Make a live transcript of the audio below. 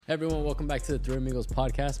Everyone, welcome back to the Three Amigos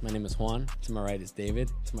podcast. My name is Juan. To my right is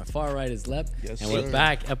David. To my far right is Lep. Yes, and sir. we're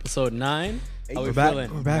back, episode 9. How we We're back.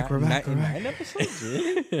 feeling? We're back. Nine episodes,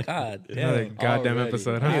 really? God Another damn. goddamn Already.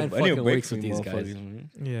 episode. I Huh? had I need a fucking break weeks from with you these guys. motherfuckers.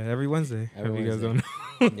 Yeah, every Wednesday. Every If you guys Wednesday.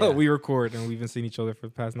 don't know, Yeah. we record and we've been seeing each other for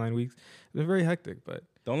the past 9 weeks. It's been very hectic, but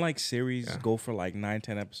Don't like series Yeah. go for like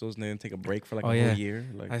 9-10 episodes and then take a break for like Oh, a yeah. whole year?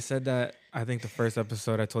 Like I said that I think the first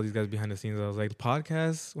episode I told these guys behind the scenes, I was like,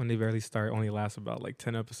 podcasts when they barely start only last about like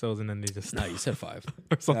 10 episodes and then they just No, stop you said 5.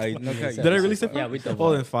 or something. no, Did Did I really say five? five? Yeah, we doubled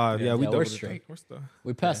Oh, it. then 5. Yeah, we Yeah, doubled we're it. straight. We're still.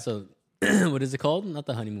 We passed the, what is it called? Not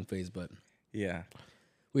the honeymoon phase, but yeah.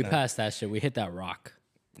 we passed that shit. We hit that rock.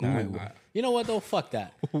 Nah, You know what though? Fuck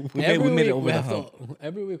that. we made it over we the have hump.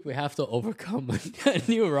 every week we have to overcome a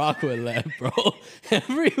new rock with Lep, bro.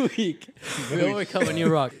 Every week we overcome a new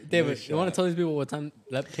rock. David, you want to tell these people what time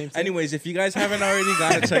Lep came to? Anyways, if you guys haven't already,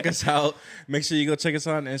 gotta check us out. Make sure you go check us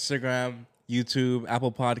out on Instagram, YouTube,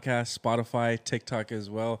 Apple Podcasts, Spotify, TikTok as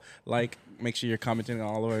well. Make sure you're commenting on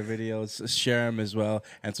all of our videos. Share them as well,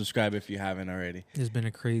 and subscribe if you haven't already. It's been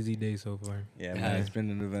a crazy day so far. Yeah, Yeah. man, it's been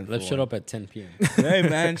an event. Lep showed up at 10 p.m. Hey,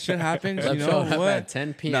 man, shit happens. Lep You showed know up what? at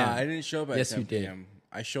 10 p.m. Nah, I didn't show up at Yes, 10 you did. p.m.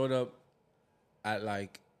 I showed up at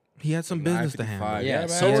like He had some business to 9:55. handle. Yeah, man.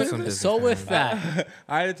 so He had with, some business so to with handle. that,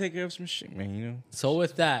 I had to take care of some shit, man. You know, so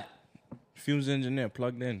with that, Fumes engineer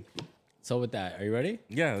plugged in. are you ready?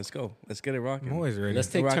 Yeah, let's go. Let's get it rocking. I'm always ready. Let's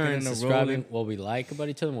take Rocking turns and describing rolling. what we like about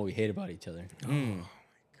each other and what we hate about each other.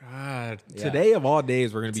 God. Yeah. Today of all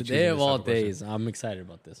days, we're going to be Today choosing of this all type of question. days, I'm excited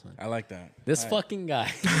about this one. I like that. This All right. fucking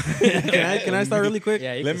guy. Can I start really quick?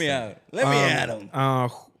 Yeah, you Let can me start. out. Let me at him.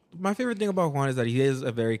 My favorite thing about Juan is that he is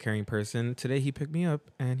a very caring person. Today he picked me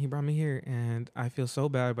up and he brought me here, and I feel so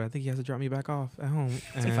bad, but I think he has to drop me back off at home.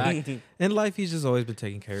 It's a And fact. in life, he's just always been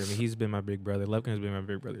taking care of me. He's been my big brother. Lepkin has been my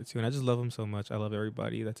big brother too, and I just love him so much. I love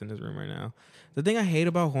everybody that's in this room right now. The thing I hate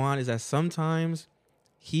about Juan is that sometimes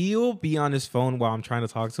he'll be on his phone while I'm trying to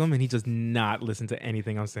talk to him, and he just not listen to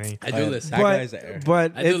anything I'm saying. I do listen. That guy's an air.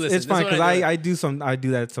 But I do listen. it's This fine is what because I do. I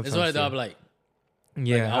do that This sometimes. is what I do. too. I'll be like,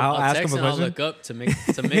 Yeah, I'll I'll ask text him a and I'll question. look up to make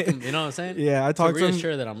him, you know what I'm saying? Yeah, I talk to to him.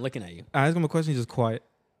 reassure that I'm looking at you. I ask him a question, he's just quiet.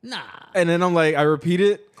 Nah. And then I'm like, I repeat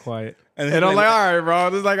it, quiet. And And, then I'm like- like, all right,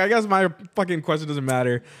 bro. It's like, I guess my fucking question doesn't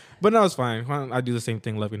matter. But no, it's fine. I do the same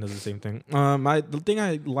thing. Lepkin does the same thing. The thing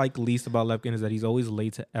I like least about Lepkin is that he's always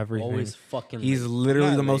late to everything. Always fucking He's late. literally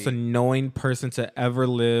Not the most late. annoying person to ever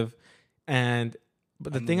live.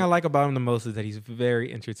 But the thing I like about him the most is that he's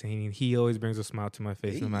very entertaining. He always brings a smile to my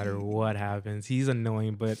face no matter what happens. He's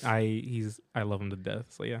annoying, but I love him to death.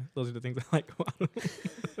 So yeah, those are the things I like about him.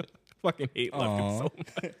 Fucking hate Lepkin so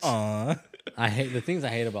much. Aw. I hate the things I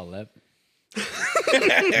hate about Lep.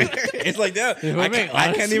 It's like that. If I I'm being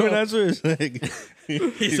can't honest, even bro. answer. It's like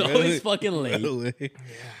He's always fucking late.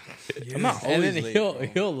 I'm not And always then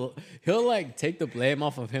late. he'll like take the blame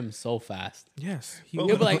off of him so fast. Yes. He'll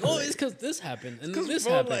be like, "Oh, it's because this happened and 'cause, this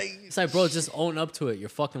bro, happened." like- It's like, bro, just own up to it. You're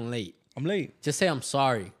fucking late. I'm late. Just say I'm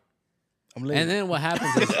sorry. I'm late. And then what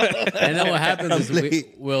happens is, I'm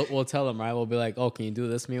late. we'll tell him, right? We'll be like, "Oh, can you do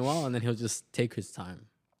this meanwhile?" And then he'll just take his time.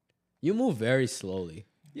 You move very slowly,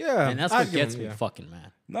 Yeah. and that's I what give gets him- me yeah. fucking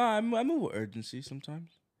mad. No, I move with urgency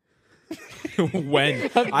sometimes. When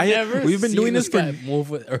Never we've been seen doing this for guy move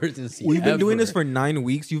with urgency. we've been doing this ever. for 9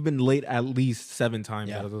 weeks. You've been late at least 7 times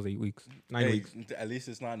Yeah. out of those 8 weeks. 9 Hey, weeks. at least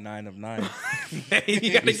it's not 9 of 9.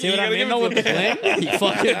 You see what I mean? Though, with the blame, he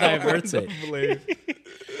fucking diverts it.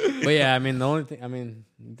 But yeah, I mean, the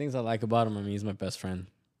things I like about him, he's my best friend.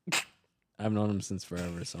 I've known him since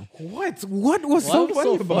forever, so. What was so What's funny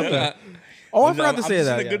so about funny? that? Oh, I forgot to say I'm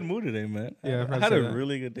that. just in a good mood today, man. Yeah, I forgot I to had say a that.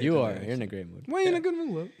 really good day. You today. are. You're in a great mood. Why you in a good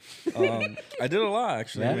mood? Look? I did a lot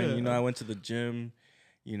actually. Yeah. I mean, I went to the gym.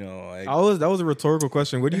 That was a rhetorical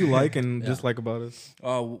question. What do you like and Yeah. dislike about us?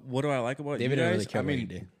 What do I like about David you didn't guys? really care I what he mean,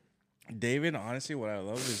 did. David, honestly, what I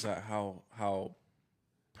love is that how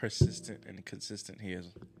persistent and consistent he is.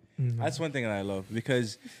 That's one thing that I love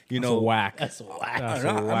because you know. whack. That's whack. That's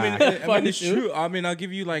I whack. mean, it's true. I mean, I'll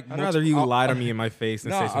give you like. I'd rather you lie to me in my face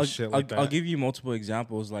and say some I'll, shit I'll, like that. I'll give you multiple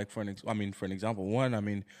examples. Like for an example, one. I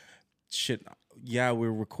mean, shit. Yeah,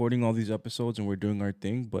 we're recording all these episodes and we're doing our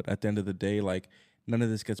thing, but at the end of the day, like none of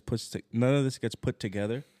this gets put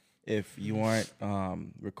together if you aren't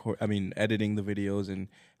editing the videos and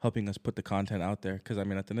helping us put the content out there. Because I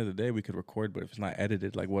mean, at the end of the day, we could record, but if it's not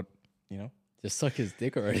edited, like what, you know? Just suck his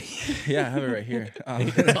dick already. Yeah, I have it right here.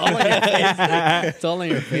 It's all on your face. It's all on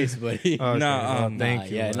your face, buddy. Okay, No, well,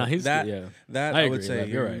 thank you. Yeah, bro. no, he's That- yeah. That I I would agree, say Lev,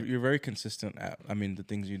 you're right. you're very consistent at. I mean, the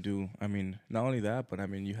things you do. I mean, not only that, but I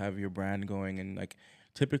mean, you have your brand going, and like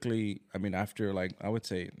typically, I mean, after like I would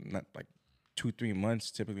say not like 2-3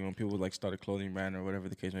 months, typically when people like start a clothing brand or whatever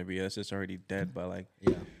the case may be, it's just already dead. But like,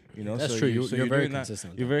 Yeah. you know, That's so true. So You're very doing that.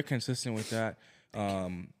 consistent with You're that. very consistent with that.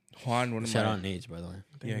 Juan, one of Shout my out Nage, by the way.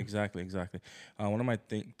 yeah, exactly. One of my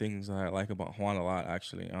things that I like about Juan a lot,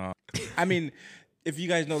 actually. I mean, if you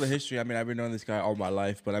guys know the history, I mean, I've been knowing this guy all my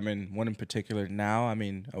life, but I mean, one in particular now. I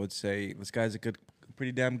mean, I would say this guy's a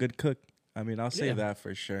pretty damn good cook. I mean, I'll say Yeah. that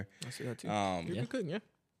for sure. I see that too. Yeah. You're good, yeah.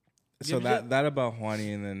 So Give it that about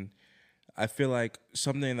Juani, and then I feel like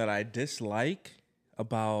something that I dislike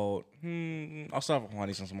about I'll start with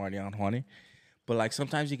Juani since I'm already on Juani, but like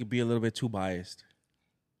sometimes he could be a little bit too biased,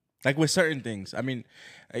 like with certain things. I mean,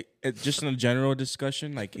 just in a general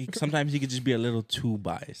discussion, like sometimes he could just be a little too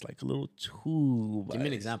biased, like a little too biased. Give me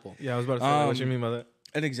an example. Yeah, I was about to say that. What you mean by that?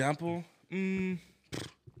 An example?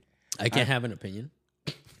 I can't have an opinion.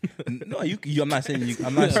 No, you. I'm not saying you.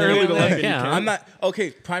 I'm not Apparently saying the like, like yeah. I'm not okay.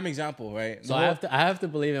 Prime example, right? So I have to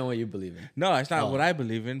believe in what you believe in. No, it's not Oh. what I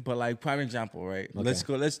believe in, but like prime example, right?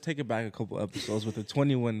 Okay. Let's take it back a couple episodes with the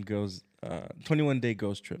 21 day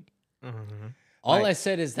girls trip. All Like- I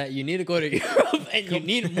said is that you need to go to Europe and you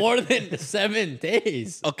need more than 7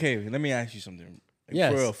 days. Okay, let me ask you something. Like,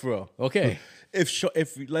 Yes. for real. Okay. If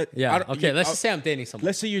you let Yeah. I don't- Okay. you- Let's I'll- just say I'm dating someone.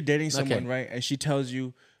 let's say you're dating someone, Okay. right? And she tells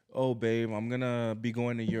you, "Oh, babe, I'm gonna be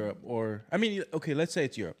going to Europe," or I mean, okay, let's say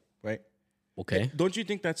it's Europe, right? Okay. Don't you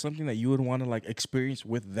think that's something that you would want to like experience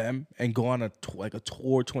with them and go on a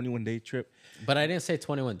tour 21-day trip? But I didn't say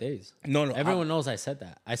 21 days. No, Everyone knows I said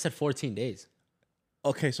that. I said 14 days.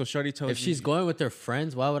 Okay, so Shorty tells If you she's going with her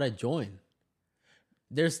friends, why would I join?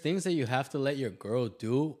 There's things that you have to let your girl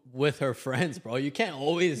do with her friends, bro. You can't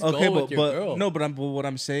always okay, go with your girl. no, but what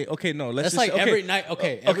I'm saying, okay, no, let's That's just like say, okay, every night.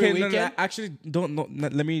 Okay, every okay, weekend. no, actually, don't. No,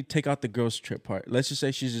 let me take out the girls trip part. Let's just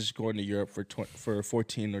say she's just going to Europe for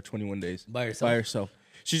 14 or 21 days By herself? By herself.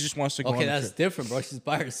 She just wants to go. Okay, on a that's trip. different, bro. She's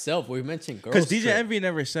by herself. We mentioned girls. Because DJ trip. Envy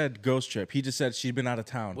never said girls trip. He just said she's been out of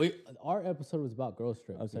town. Our episode was about girls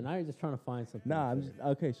trip. So now you're just trying to find something. Nah, I'm just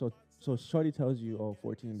okay. So Shorty tells you, oh,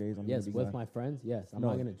 14 days. I'm Yes, gonna be with gone. my friends. Yes, I'm No,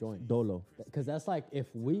 not gonna join. Dolo. Because that's like if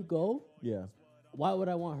we go, Yeah. why would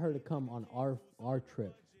I want her to come on our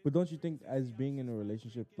trip? But don't you think, as being in a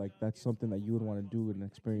relationship, like that's something that you would want to do and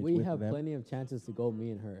experience We with have them? plenty of chances to go, me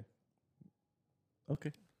and her.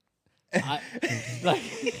 Okay. I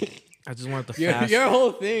just wanted to your, fast. your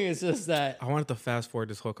whole thing is just that. I wanted to fast forward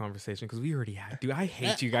this whole conversation because we already had. Dude, I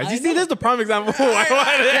hate you I guys. You see, know. this is the prime example. He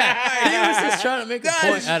was just trying to make a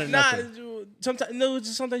point out of nothing. Sometimes no, it's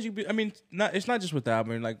just sometimes you. I mean, it's not just with that. I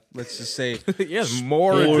mean, like let's just say Yes,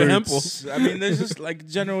 more sports. examples. I mean, there's just like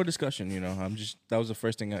general discussion. You know, that was the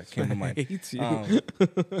first thing that came to I mind. hate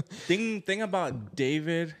you. Thing about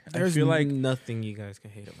David, There's I feel like nothing you guys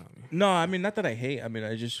can hate about me. no. I mean, not that I hate. I mean,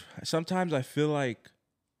 I just sometimes I feel like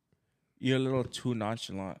you're a little too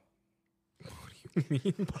nonchalant.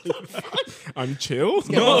 I'm chill.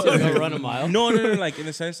 No, go run a mile. No, like in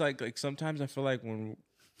the sense, like sometimes I feel like when,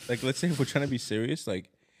 like, let's say if we're trying to be serious, like,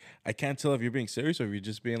 I can't tell if you're being serious or if you're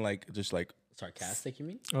just being like, Sarcastic, you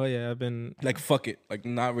mean? Oh yeah, I've been like fuck it, like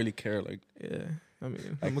not really care, like, yeah. I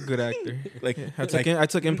mean, I'm a good actor. like, I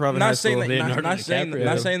took improv in high not school. saying like, Leonardo not saying DiCaprio.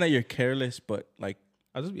 not saying that you're careless, but like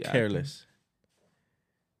I'll just be acting. careless.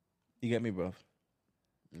 You get me, bro?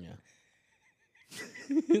 Yeah.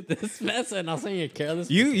 This man said not saying you're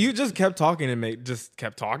careless. You just kept talking and just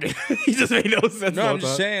kept talking. You just made no sense. No, the I'm whole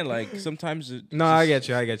just time. saying, like sometimes. No, I get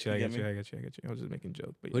you. I get you. I You get get you. me? I get you. I get you. I was just making a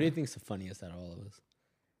joke. But Who do yeah. you think's the funniest out of all of us?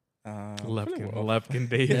 Lepkin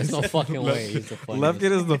Davis. There's no fucking way he's the funniest.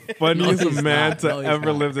 Lepkin is the funniest he's man not. to No, he's ever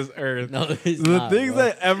not. live this earth. No, he's The not, things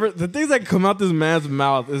bro. the things that come out this man's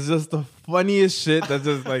mouth is just the funniest shit. That's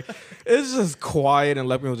just like it's just quiet, and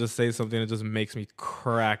Lepkin will just say something that just makes me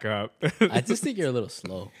crack up. I just think you're a little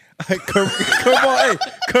slow. Curveball, hey,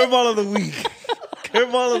 curveball of the week.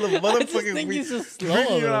 Curveball of the I just motherfucking think week. he's just slow. Bring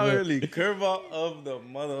a it out little bit. early. Curveball of the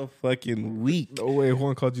motherfucking week. No way,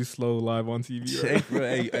 Juan called you slow live on TV. Hey, Right? bro,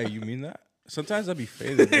 hey, you mean that? Sometimes I'll be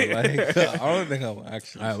faded, but like, I don't think I'm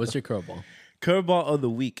actually. All right, what's your curveball? Curveball of the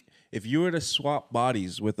week. If you were to swap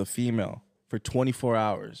bodies with a female for 24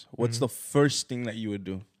 hours, what's the first thing that you would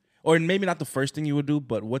do? Or maybe not the first thing you would do,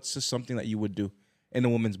 but what's just something that you would do in a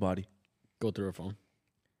woman's body? Go through her phone.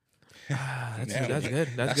 That's Damn. good.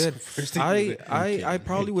 That's That's good. the first thing you would- I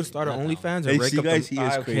probably would start an OnlyFans Hey, and rake see, up guys, the he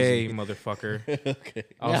is okay, crazy. motherfucker. Okay.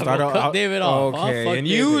 I'll Yeah, start bro, out. cut David off. Huh? Okay, Fuck and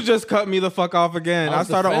you David. just cut me the fuck off again. I I was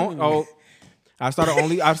started defending on. you. I started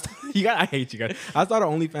only. I hate you guys. I started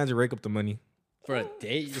OnlyFans and rake up the money. For a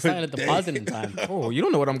date? You're signing a deposit in time. Oh, you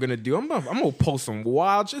don't know what I'm gonna do. I'm gonna post some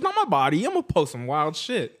wild shit. It's not my body. I'm gonna post some wild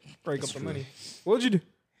shit. Rake up the money. What would you do?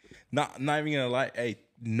 Not even gonna lie. Hey,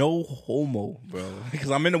 no homo, bro.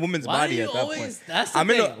 Because I'm in a woman's Why do body you at that always? point. That's the I'm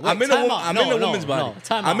thing. in a woman's body.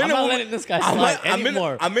 Time out. I'm not letting this guy slide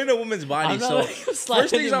anymore. I'm in a woman's body. I'm not So letting him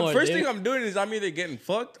slide anymore, first dude. thing I'm doing is I'm either getting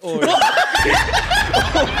fucked or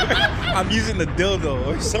I'm using the dildo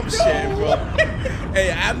or some shit, bro.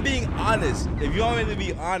 Hey, I'm being honest. If you want me to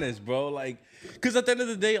be honest, bro, like, because at the end of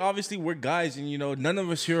the day, obviously we're guys, and none of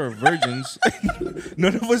us here are virgins.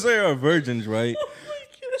 None of us here are virgins, right?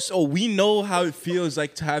 So we know how it feels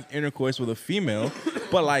like to have intercourse with a female,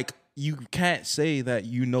 but like you can't say that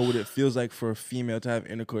you know what it feels like for a female to have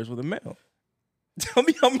intercourse with a male. Tell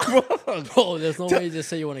me I'm wrong. Bro, there's no way you just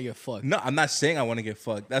say you want to get fucked. No, I'm not saying I want to get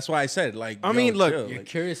fucked. That's why I said like. I mean, look, chill. You're Like,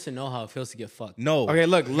 curious to know how it feels to get fucked. no. Okay,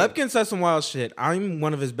 look, Lepkin said some wild shit. I'm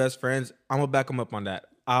one of his best friends. I'm gonna back him up on that.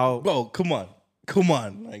 Bro, come on.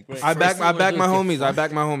 Like, right. I back thing you wanna my do is homies. get I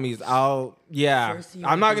back my homies. First thing you I'm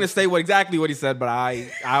wanna not do gonna is- say exactly what he said, but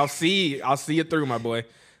I'll see it through, my boy.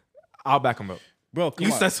 I'll back him up. Bro, come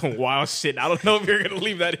You on. said some wild shit. I don't know if you're gonna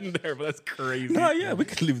leave that in there, but that's crazy. No, yeah, we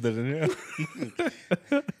could leave that in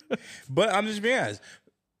there. But I'm just being honest.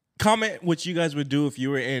 Comment what you guys would do if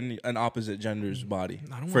you were in an opposite gender's body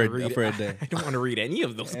I don't for want to read a day. I don't want to read any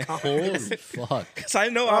of those comments. Holy fuck. Because I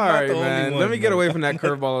know All I'm right, not the man. only one. Let me get man. away from that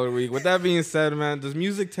curveball of the week. With that being said, man, does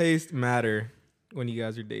music taste matter when you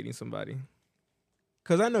guys are dating somebody?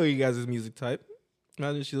 Because I know you guys' music type.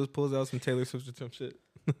 Imagine she just pulls out some Taylor Swift or some shit.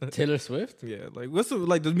 Taylor Swift? Yeah, like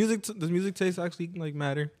does music taste actually like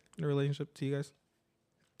matter in a relationship to you guys?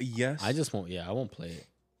 Yes. I won't play it.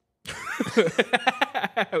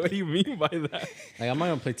 What do you mean by that? Like, I'm not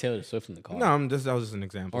going to play Taylor Swift in the car. No, that was just an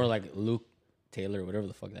example. Or like Luke Taylor, whatever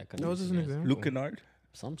the fuck that could that was just an example. Luke Kennard.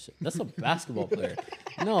 Some shit. That's a basketball player.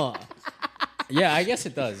 No. Yeah, I guess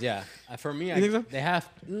it does. Yeah. For me, You think so? they have.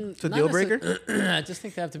 It's a deal breaker? I just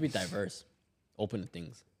think they have to be diverse, open to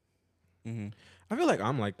things. I feel like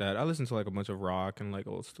I'm like that. I listen to like a bunch of rock and like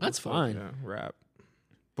old stuff. That's fine. Yeah, rap.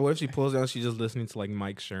 But what if she pulls down? She's just listening to like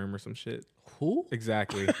Mike Sherm or some shit. Who?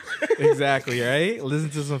 Exactly. Exactly, right? Listen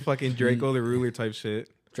to some fucking Draco the Ruler type shit.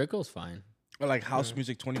 Draco's fine. Or like house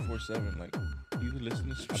music 24/7. Like, you listen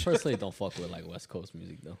to some I shit. personally don't fuck with like West Coast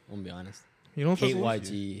music though. I'm gonna be honest. You don't Hate fuck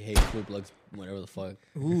with- YG, hate Flu Bloods, whatever the fuck.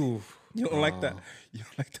 Ooh. You don't like that. You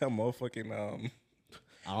don't like that motherfucking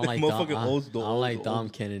I don't like Motherfucking Dom. I old- don't like old- Dom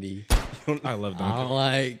Kennedy. I love I Donkey. don't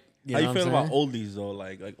like. You How know you what feel I'm about saying? oldies though?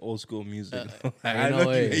 Like old school music. I ain't know no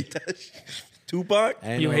way. you hate that shit. Tupac?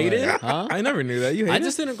 Ain't You no hate way. it? Huh? I never knew that. You hate I it?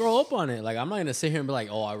 just didn't grow up on it. Like, I'm not gonna sit here and be like,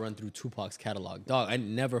 oh, I run through Tupac's catalog. Dog, I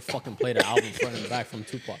never fucking played an album front and back from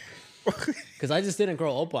Tupac. Because I just didn't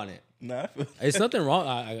grow up on it. Nah. It's nothing wrong.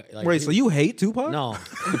 Like, Wait, so you hate Tupac? No.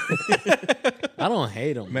 I don't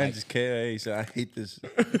hate him. Man, like, just KIA said, I hate this.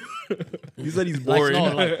 You said he's like, boring.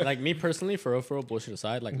 no, like me personally, for real, bullshit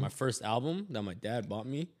aside, like my first album that my dad bought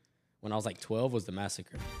me when I was like 12 was The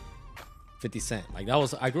Massacre. 50 Cent. Like, that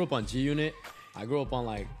was, I grew up on G Unit. I grew up on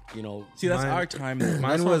like, you know. See, that's Mine- our time. though. Mine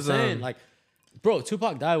That's what was I'm saying. Like, bro,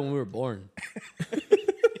 Tupac died when we were born.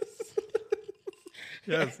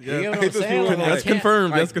 yes, You get what I'm saying? Like, I That's can't-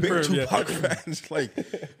 confirmed. Like, That's big confirmed. Yeah. Tupac fans, like,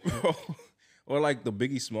 bro, or like the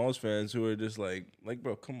Biggie Smalls fans who are just like,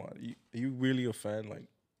 bro, come on, are you really a fan?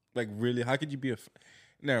 Like really? How could you be a?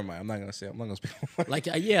 Never mind. I'm not gonna say. I'm not gonna speak. Like,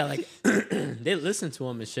 yeah, like, they listen to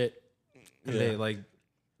him and shit. And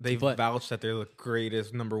they But- vouch that they're the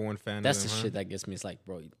greatest number one fan. That's of the them, shit that gets me. It's like,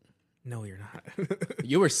 bro, No, you're not.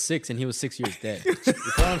 you were 6 and he was 6 years dead. You know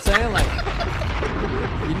what I'm saying?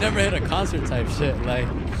 Like, you never hit a concert type shit. Like,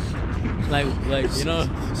 you know,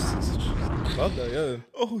 Love that, yeah.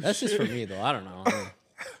 Oh, that's shit. just for me though. I don't know.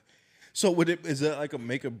 So is that like a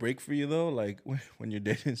make or break for you though? Like when you're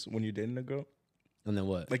dating a girl, And then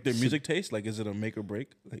what? like their music taste, like is it a make or break?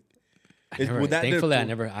 Like, Thankfully,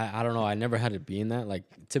 I don't know. I never had to be in that. Like,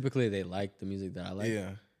 typically they like the music that I like.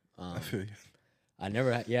 Yeah, I feel you. I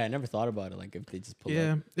never thought about it. Like, if they just pull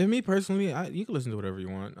Yeah, up. and me personally, you can listen to whatever you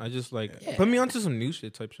want. I just like Yeah. put me onto some new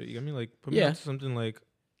shit type shit. You get me? Like put me Yeah. onto something like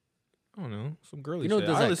I don't know, some girly You know shit.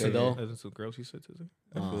 what does I that listen good, though? I listen to girl shit too.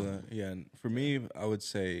 I feel that. Yeah, and for me, I would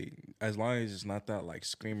say as long as it's not that like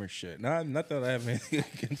screamer shit. Not that I have anything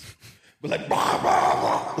against, but like,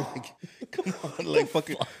 like come on, like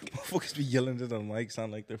fucking motherfuckers be yelling to the mic,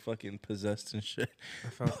 sound like they're fucking possessed and shit. I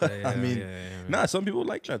felt But, that. I mean, yeah. nah, some people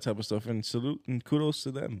like that type of stuff, and salute and kudos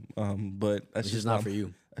to them. But that's It's just just not for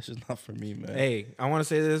you. That's just not for me, man. Hey, I want to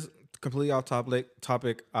say this completely off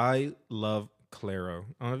topic. I love Claro.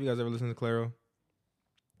 I don't know if you guys ever listen to Claro.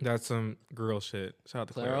 That's some girl shit. Shout out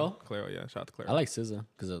to Claro. Claro, yeah. Shout out to Claro. I like SZA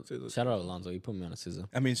because SZA. shout out Alonzo. You put me on a SZA.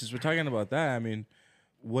 I mean, since we're talking about that, I mean,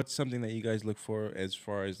 what's something that you guys look for as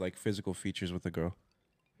far as like physical features with a girl?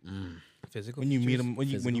 Physical. When you meet features? him,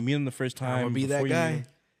 when you meet him the first time, I'm gonna be that before you meet guy. him.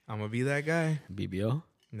 I'm gonna be that guy. BBO.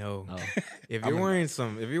 No. Oh, If you're wearing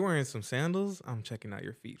some sandals, I'm checking out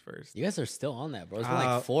your feet first. you guys are still on that, bro. It's been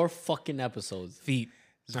like 4 fucking episodes. Feet.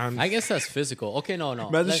 I guess that's physical. Okay, no.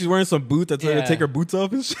 Imagine she's wearing some boots. That's trying to take her boots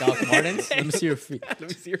off and shit. Doc Martens. Let me see your feet. Let me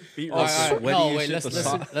see your feet. Oh, real alright, quick. where do no, you wait. shit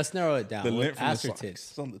the Let's narrow it down. The With lint from ass the or tits?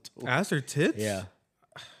 socks on the toe. Ass or tits? Yeah.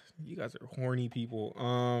 You guys are horny people.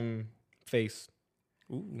 Face.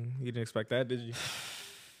 Ooh, you didn't expect that, did you?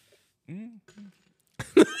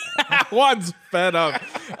 One's fed up.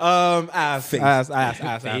 Ass. Face. Ass.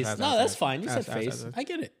 Face. No, that's fine. You said face. I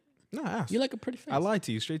get it. No, ass. You like a pretty face. I lied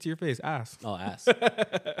to you. Straight to your face. Ass. Oh, ass.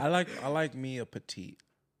 I like me a petite,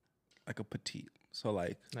 like a petite. So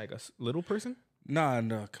like, Like a little person?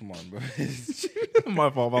 no, come on, bro. My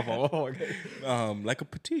fault. Okay. Like a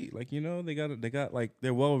petite, like they got like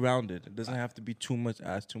they're well rounded. It doesn't have to be too much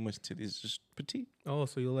ass, too much titties. It's just petite. Oh,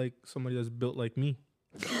 so you like somebody that's built like me?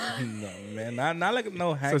 No, man, not like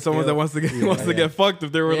no hack. So someone that wants to get fucked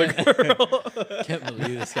if they were Yeah. the girl. Can't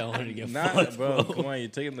believe this guy wanted to get Nah, fucked, bro. Come on, you're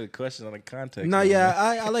taking the question on the context. No, man. yeah,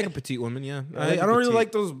 I like a petite woman. Yeah, I like a don't really petite.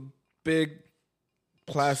 like those big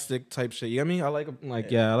plastic type shit. You know what I mean? I like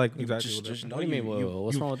I like exactly what Just that- know What do you mean?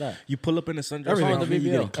 What's wrong with that? You pull up in the sundress. Everything. outfit,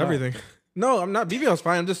 you BBL. get caught. everything. No, I'm not. BBL's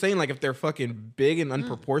fine. I'm just saying, like, if they're fucking big and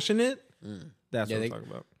unproportionate, that's Yeah, what they- I'm talking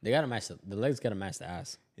about. They gotta match the legs. Gotta match the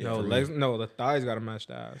ass. No, for legs. No, the thighs gotta match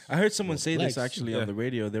the ass. I heard someone say legs, this actually yeah. on the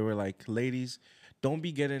radio. They were like, ladies, don't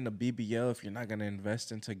be getting a BBL if you're not gonna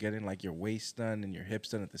invest into getting like your waist done and your hips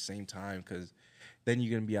done at the same time, because then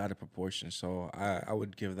you're gonna be out of proportion. So I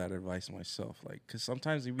would give that advice myself, like, because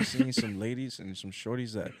sometimes you be seeing some ladies and some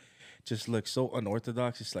shorties that just look so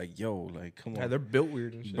unorthodox. It's like, yo, like, come Yeah, on, they're built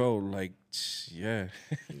weird and shit. bro, like, yeah,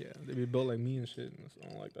 Yeah, they be built like me and shit. And I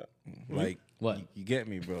don't like that. like, What? you get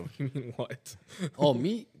me, bro? You mean what? Oh,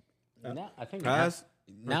 me? Now, I think Ass.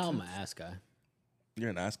 now I'm an ass guy. You're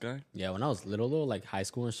an ass guy. Yeah, when I was little though, like high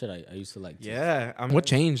school and shit, I used to like. Yeah. What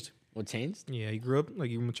changed? What changed? Yeah, you grew up like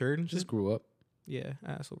you matured and shit. Just grew up. Yeah,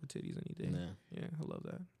 ass over titties any day. Yeah. Yeah, I love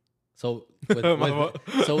that. So My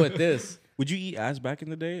with this, Would you eat ass back in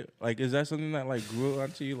the day? Like, is that something that like grew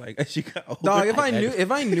onto you like as you got older? Dog, if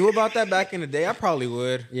I knew about that back in the day, I probably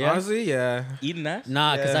would. Yeah? Honestly, yeah. Eating ass?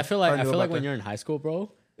 nah, because Yeah, I feel like I knew about when that. you're in high school,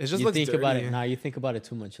 bro, It just you looks think dirty. about it. Nah, you think about it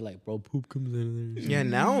too much. You're like, bro, poop comes in there. Yeah,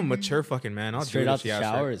 now I'm a mature fucking man. I'll Straight do it out if the she asks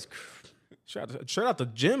for shower it. is. Straight out the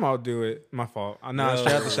gym, I'll do it. My fault. Nah, Yo,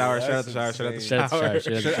 straight out the shower. Straight out that's the shower. Straight out the insane. Straight out the shower. shower,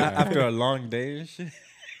 straight out the shower. After a long day and shit.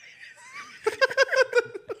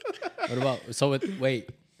 What about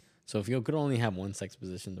so if you could only have one sex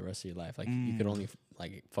position the rest of your life, like you could only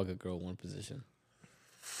like fuck a girl one position.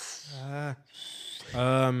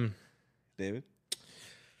 David?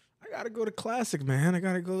 I gotta go to classic, man. I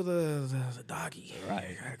gotta go the doggy.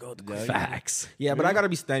 Right. I gotta go the Doggy. Facts. Yeah, but I gotta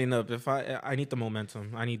be standing up. If I need the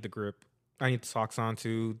momentum. I need the grip. I need socks on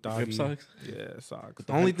too. Doggy. socks? Yeah, socks.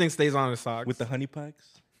 The only thing stays on is socks. With the honey packs?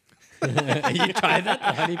 You tried that,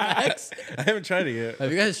 the honey packs? I haven't tried it yet.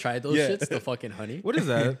 Have you guys tried those Yeah. shits? The fucking honey. What is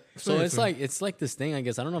that? So it's like this thing. I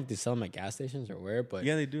guess I don't know if they sell them at gas stations or where, but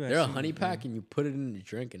Yeah, they do. they're a actually. honey pack, and you put it in your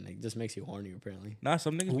drink, and it just makes you horny. Apparently, Nah,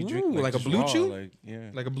 some niggas be Ooh, drinking like a just Blue raw, Chew? Like, yeah.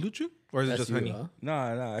 like a blue chew, or is it that's just you, honey? huh?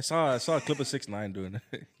 Nah. I saw a clip of 6ix9ine doing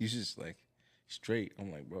it. He's just like straight.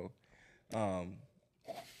 I'm like, bro.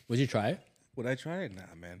 Would you try it? Would I try it? Nah,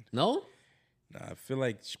 man. No. Nah, I feel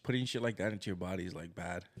like putting shit like that into your body is like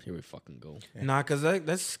bad. Here we fucking go. Nah, cause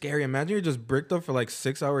that's scary. Imagine you're just bricked up for like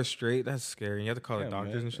 6 hours straight. That's scary. You have to call the Yeah,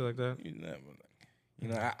 doctors man. and shit like that. You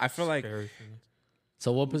know, I feel like Scary.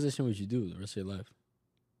 So, what position would you do the rest of your life?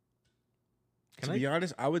 to be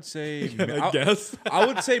honest, I would say guess. I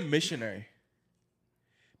would say missionary.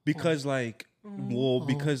 Because like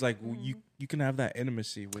you can have that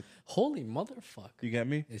intimacy with, Holy motherfucker! you get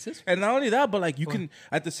me? Is this? And not only that, but like you can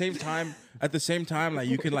at the same time like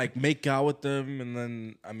you can like make out with them, and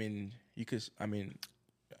then if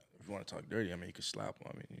you want to talk dirty, you could slap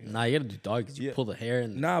them. Nah, you gotta do dog. 'Cause you Yeah. pull the hair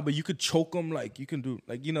and Nah, but you could choke them. Like you can do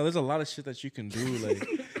like there's a lot of shit that you can do. Like,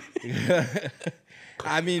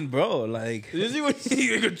 bro, like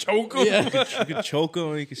You could choke him. yeah. you could choke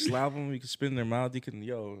them, you could slap them, you could spit in their mouth. You can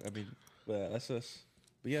but that's us.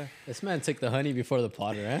 But yeah, This man took the honey before the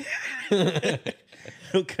potter, eh?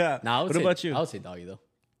 no cap. Nah, What about you, I would say doggy though.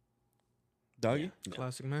 doggy?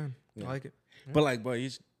 Classic man. Yeah. I like it. But like, bro, you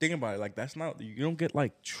just think about it. Like, that's not you don't get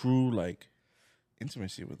like true like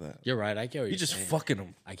intimacy with that. You're right. I get what You're you're just saying. fucking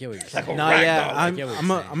them. I get what you're saying. Nah, rag yeah, doll. I I'm get what I'm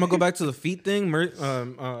you're gonna go back to the feet thing.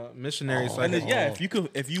 Missionary. Oh, so I And can- then, yeah, if So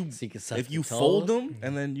you can suck if you the toes. fold them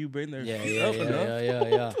and then you bring their Yeah, feet yeah, up, yeah, you know?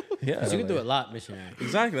 yeah. Yeah, Because you can do like- it a lot, missionary.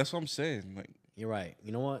 Exactly, that's what I'm saying. Like, You're right.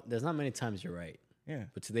 You know what? There's not many times you're right. Yeah.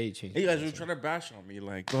 But today you changed. Hey, you guys your were answer. trying to bash on me,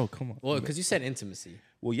 like, bro, come on. Well, because you said intimacy.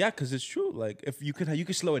 Well, yeah, because it's true. Like, if you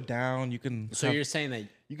could slow it down. You can. So you're saying that.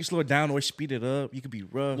 You can slow it down or speed it up. You could be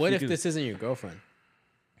rough. What you if could- this isn't your girlfriend?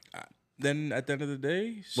 Then at the end of the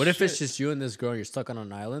day, What if it's shit, just you and this girl? And you're stuck on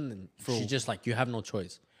an island, and she's just like you have no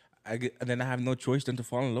choice. and then I have no choice than to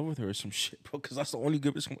fall in love with her or some shit, bro? Because that's the only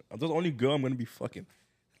girl I'm gonna be fucking.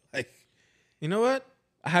 Like, You know what?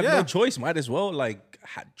 I have Yeah. no choice. Might as well like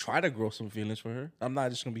try to grow some feelings for her. I'm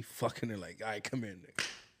not just gonna be fucking her like, all right, come in.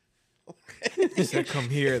 He said, "Come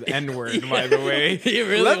here," the N word. By the way, He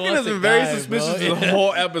really Lepkin wants has to been very die, suspicious bro. the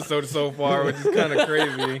whole episode so far, which is kind of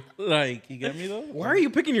crazy. Like, you get me though? Why are you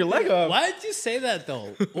picking your leg up? Why did you say that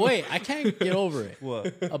though? Wait, I can't get over it.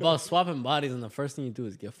 What? About swapping bodies, and the first thing you do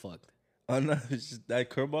is get fucked. Oh no, it's just that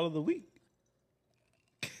curveball of the week.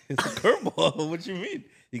 It's a curveball. What you mean?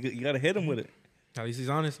 You gotta hit him with it. At least he's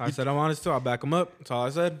honest. I said I'm honest too. I'll back him up. That's all I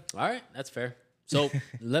said. All right, that's fair. So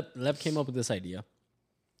Lep came up with this idea.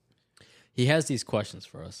 He has these questions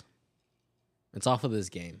for us. It's off of this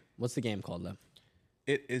game. What's the game called, Lep?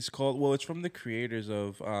 It is called. Well, it's from the creators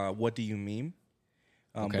of What Do You Meme?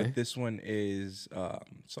 Okay. But this one is.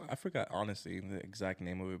 So I forgot honestly the exact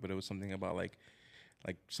name of it, but it was something about like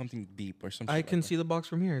something deep or something. I can see the box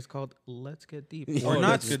from here. It's called Let's Get Deep. Oh, We're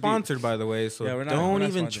not Let's Get Deep. sponsored, by the way, so Yeah, we're not don't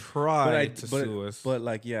even sponsored. try to but, sue us. But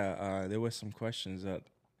like, yeah, there was some questions that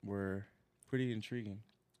were pretty intriguing.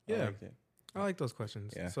 I Yeah. liked it. I like those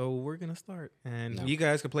questions. Yeah. So we're gonna start, and Yeah. you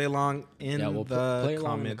guys can play along in We'll the play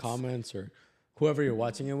along in the comments. comments or whoever you're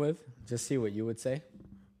watching it with. Just see what you would say.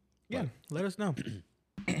 Yeah, let us know.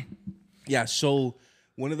 Yeah. So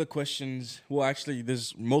one of the questions. Well, actually,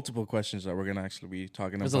 there's multiple questions that we're gonna actually be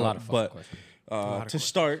talking There's about. a lot of fucking but questions, lot of to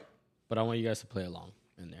start, but I want you guys to play along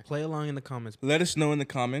in there. Play along in the comments. let us know in the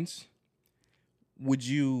comments. Would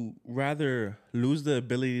you rather lose the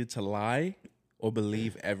ability to lie or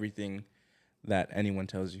believe everything that anyone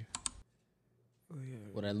tells you?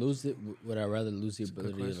 Would I lose it? Would I rather lose the a good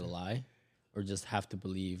ability to question. lie, or just have to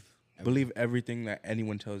believe? Believe everything that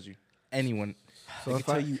anyone tells you. Anyone. So They if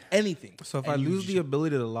can tell I you anything. so if and I you lose the just-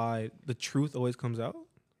 ability to lie, the truth always comes out.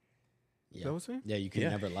 Yeah, that what you're saying? yeah. You can Yeah.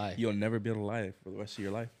 never lie. You'll never be able to lie for the rest of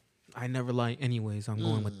your life. I never lie anyways. I'm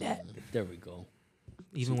going with that. There we go.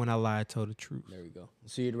 Even when I lie, I tell the truth. There we go.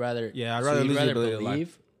 So you'd rather? Yeah, I'd so rather you'd lose the ability to lie.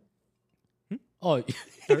 believe. Oh,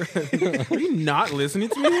 Are you not listening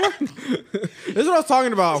to me? This is what I was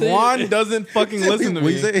talking about. Juan doesn't fucking listen to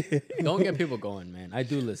me. don't get people going, man. I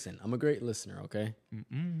do listen. I'm a great listener. Okay.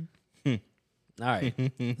 All right.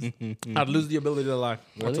 I'd lose the ability to lie. I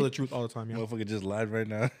Really? tell the truth all the time. Yeah. Motherfucker just lied right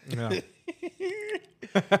now. Yeah.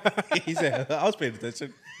 He said, I was paying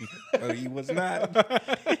attention. No, he was not.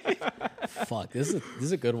 Fuck. This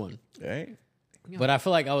is a good one. Right? But I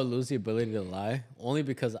feel like I would lose the ability to lie only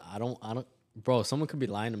because I don't. Bro, someone could be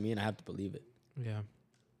lying to me and I have to believe it. Yeah.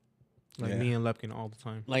 Like Yeah. me and Lepkin all the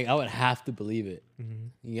time. Like I would have to believe it. You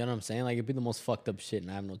know what I'm saying? Like it'd be the most fucked up shit,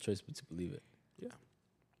 and I have no choice but to believe it.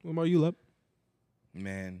 What about you, Lep?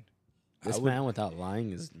 Man. This man without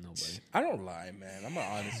lying is nobody. I don't lie, man. I'm an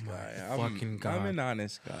honest guy. fucking God. I'm an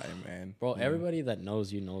honest guy, man. Bro, everybody that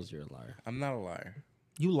knows you knows you're a liar. I'm not a liar.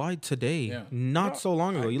 You lied today. Yeah. Not so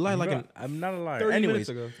long ago. You lied like an I'm not a liar. 30 Anyways, minutes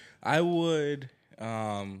ago. I would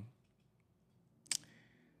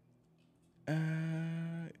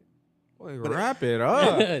Wait, wrap it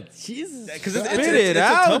up. Jesus. because Christ. Spit it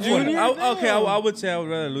out, a tough one. Junior. I would say I would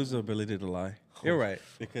rather lose the ability to lie. You're right,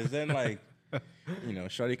 because then like,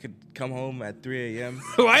 Shorty could come home at 3 a.m.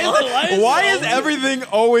 Why is everything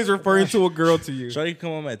always referring to a girl to you? Shorty come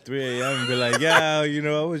home at 3 a.m. and be like, yeah,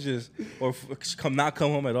 I was just, or come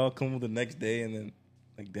home at all, come home the next day, and then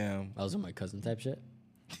like, damn, That was my cousin type shit.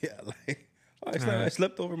 yeah, like, I Alright.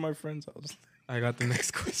 slept over at my friend's house. I got the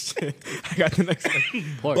next question.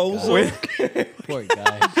 Poor Bozo. guy. Poor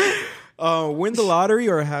guy. Win the lottery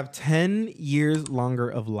or have 10 years longer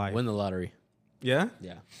of life? Win the lottery. Yeah?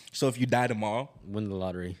 Yeah. So if you die tomorrow, Win the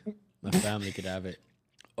lottery. My family could have it.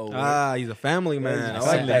 Ah, he's a family man. I I like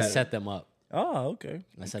set- that. I set them up. oh, okay.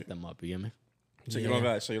 I set them up. You get me? So you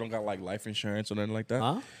don't got like life insurance or anything like that.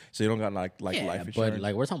 Huh? So you don't got like Yeah, life but insurance.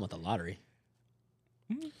 like we're talking about the lottery.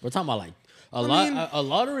 We're talking about like mean- a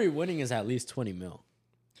lottery winning is at least 20 mil.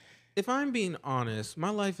 If I'm being honest, my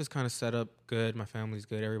life is kind of set up good. My family's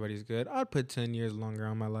good. Everybody's good. I'd put 10 years longer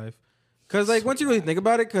on my life. Cause like once you really think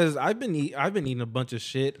about it, cause I've been eating a bunch of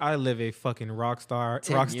shit. I live a fucking rock star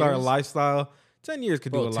 10 years? lifestyle. 10 years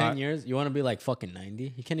could do Bro, a 10 lot. years? You want to be like fucking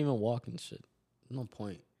 90? You can't even walk and shit. No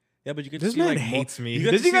point. Yeah, but you get This to see man like hates me. you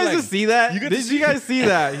get Did to you see, guys like- just see that? you get to Did you guys see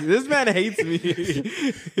that? This man hates me.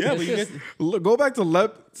 Yeah, but you get Look, go back to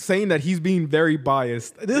Lep saying that he's being very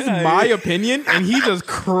biased. This Yeah, is my yeah. opinion, and he just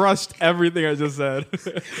crushed everything I just said.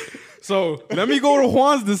 So let me go to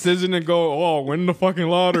Juan's decision and go, oh, win the fucking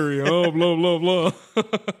lottery. Oh, blah, blah, blah.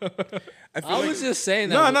 I feel I like was just saying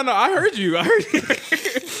that. No. I heard you.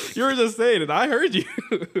 You were just saying it. I heard you.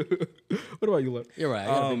 What about you, Lep? You're right. I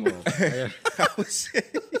gotta be more.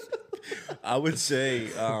 I would say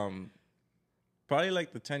probably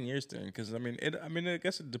like the 10 years thing, because I mean I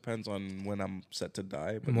guess it depends on when I'm set to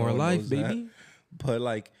die. But More no one life, knows that. baby. But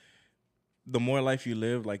like the more life you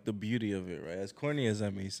live, like the beauty of it, right? As corny as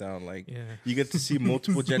that may sound, like Yeah. you get to see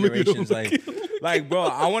multiple Look at him, generations. look Like bro,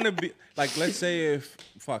 I want to be like, let's say if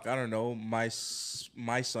I don't know, my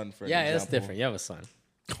son for Yeah, example. it's different. You have a son.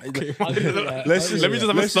 Let's Let me just have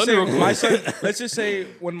a let's son say real quick. my son. Let's just say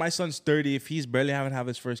when my son's 30, if he's barely haven't had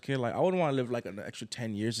his first kid, like I wouldn't want to live like an extra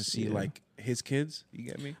 10 years to see like his kids. You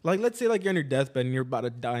get me? Like, let's say like you're on your deathbed and you're about to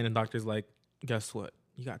die, and the doctor's like, guess what?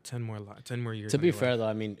 You got 10 more years. To on be your fair life. though,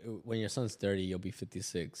 I mean, when your son's 30, you'll be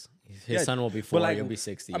 56. His Yeah, son will be but, 4. like, You'll be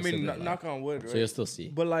 60. I You'll still mean, be alive. knock on wood, right? So you'll still see.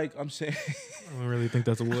 But like I'm saying, I don't really think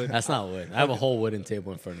that's a wood. That's not wood. I have a whole wooden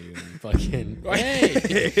table in front of you. And fucking.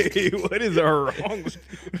 Hey. What is wrong with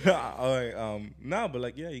all right, no, but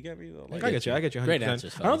like yeah, you get me though. Like, I get you. 100%. Great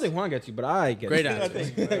answers, I don't think Juan gets you, but I get Great you.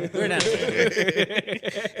 answer. Great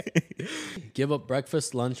answer. Give up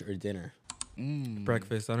breakfast, lunch, or dinner.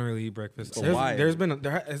 Breakfast. I don't really eat breakfast. So There's- why? there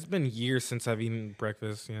has been years since I've eaten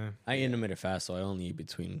breakfast. Yeah. I intermittent fast, so I only eat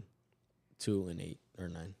between 2 and 8 or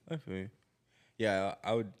 9. I feel you. Yeah,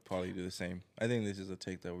 I would probably do the same. I think this is a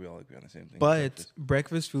take that we all agree on the same thing. But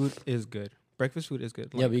breakfast food is good. Breakfast food is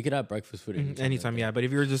good. Yeah, but you could have breakfast food Anytime, yeah. But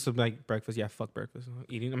if you were just like breakfast, yeah, fuck breakfast.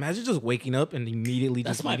 Eating. Imagine just waking up and immediately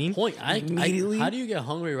That's just my eating. point. Immediately. How do you get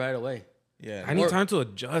hungry right away? yeah, I need time to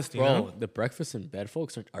adjust, you Bro, know? the breakfast in bed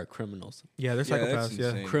folks are criminals. Yeah, they're Yeah, that's psychopaths. Yeah.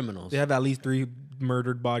 insane. Criminals. They have at least 3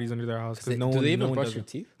 murdered bodies under their house because no do one. they no even one brush does your it.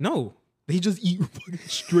 teeth? No, they just eat fucking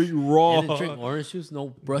straight raw. And drink orange juice? No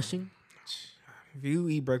brushing? If you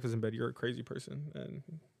eat breakfast in bed, you're a crazy person, and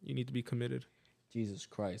you need to be committed. Jesus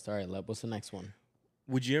Christ. All right, Leb, what's the next one?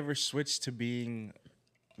 Would you ever switch to being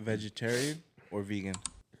vegetarian or vegan?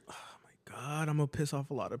 God, I'm gonna piss off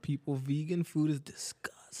a lot of people. Vegan food is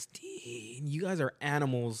disgusting. You guys are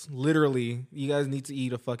animals, literally. You guys need to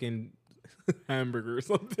eat a fucking hamburger or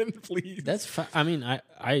something, please. That's I mean, I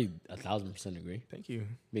 1,000% agree. Thank you.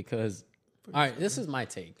 Because, all right, this is my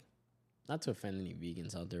take. Not to offend any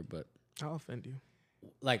vegans out there, but I'll offend you.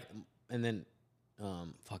 like, and then,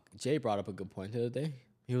 Jay brought up a good point the other day.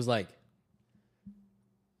 He was like,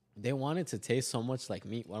 they want it to taste so much like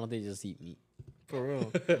meat. Why don't they just eat meat? For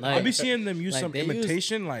real. Like, I'll be seeing them use like, some they use-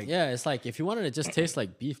 imitation, like yeah, it's like if you wanted to just taste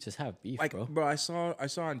like beef, just have beef, like bro. I saw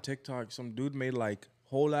on TikTok some dude made like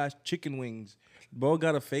whole ass chicken wings. Bro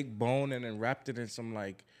got a fake bone and then wrapped it in some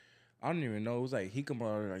like I don't even know. It was like jicama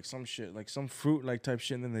or like some shit, like some fruit like type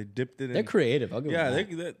shit, and then they dipped it in. They're creative. I'll give Yeah,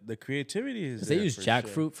 them that. the creativity is. 'Cause they there use for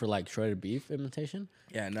jackfruit sure. for like shredded beef imitation.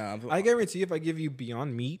 Yeah, no, I guarantee if I give you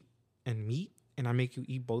Beyond Meat and I make you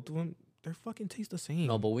eat both of them, they fucking taste the same.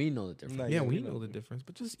 No, but we know the difference. No, yeah, yeah, we we know know. the difference,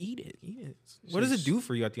 but just eat it. Eat it. What does it do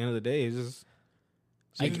for you at the end of the day? It's just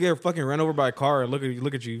so I you can get fucking run over by a car and look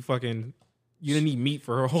at you fucking. You didn't eat meat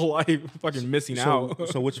for a whole life, fucking missing out.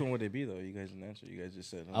 So which one would it be though? You guys didn't answer. You guys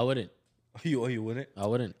just said. I wouldn't. You wouldn't. I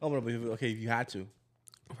wouldn't. Oh, but okay, if you had to, you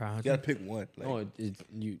gotta pick one. Like, No,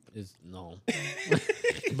 it's no.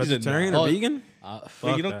 Vegetarian no. or Oh, vegan? Like,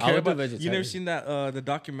 Fuck you don't that. I care would do about. You vegetarian. never seen that the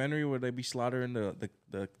documentary where they be slaughtering the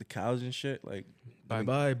cows and shit? Like, Bye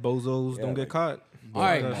bye, bozos. Yeah, don't get like- caught. All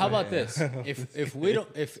right, how about this? If we don't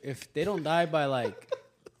if they don't die by like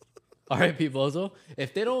R.I.P. Bozo,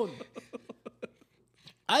 if they don't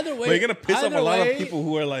either way, but you're gonna piss off a either lot way- of people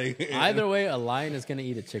who are like. Either way, a lion is gonna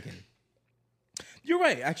eat a chicken. You're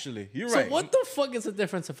right. Actually, you're So right. what the fuck is the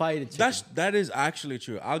difference if I eat a chicken? That is actually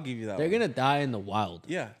true. I'll give you that. They're one. gonna die in the wild.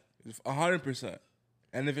 Yeah, 100%.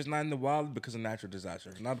 And if it's not in the wild, because of natural disaster.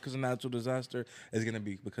 If not because of natural disaster, it's gonna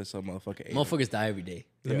be because some motherfucker ate it. Motherfuckers die every day,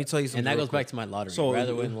 Let me tell you something. and that real goes quick. back to my lottery. So-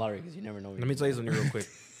 Rather win the lottery because you never know. Let me tell you something real quick.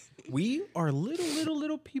 We are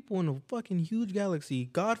little people in a fucking huge galaxy.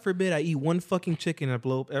 God forbid I eat one fucking chicken and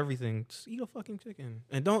blow up everything. Just eat a fucking chicken.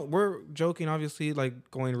 And we're joking, obviously,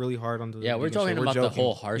 like going really hard on the. Yeah, we're vegan shit. talking about the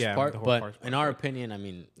whole harsh Yeah, part, the whole but harsh in part. our opinion, I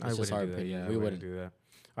mean, I it's just wouldn't our do that. opinion. Yeah, We I wouldn't. do that.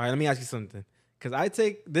 All right, let me ask you something. Because I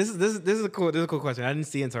take this is a cool question. I didn't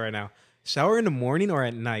see it until right now. Shower in the morning or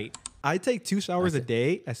at night? I take 2 showers a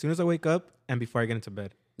day as soon as I wake up and before I get into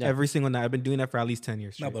bed. Yeah. Every single night. I've been doing that for at least 10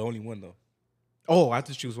 years. No, straight. but only one though. Oh, I have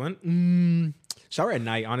to choose one. Shower at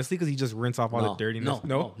night, honestly, because he just rinse off all the No, dirtiness.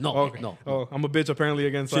 no, Okay. no. Oh, I'm a bitch apparently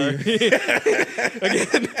again. Sorry.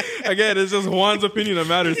 again, it's just Juan's opinion that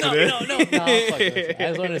matters today. Nah, fuck it. I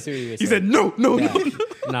just want to see what you were He saying. said no.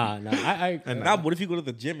 Nah. Nah, what if you go to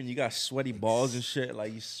the gym and you got sweaty balls and shit?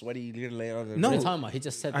 Like you sweaty, you're laying on the No. What are you talking about? He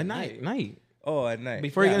just said the At night. night. Oh, at night.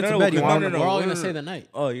 Before you get into no, bed, you no, want- no, no, We're all no, gonna no, say no. the night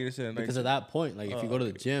Oh, you're gonna say the night because of that point. Like if you go to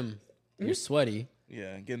the gym, you're sweady.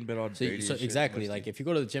 Yeah, get in bed all So, dirty. so and shit, exactly, musty. like if you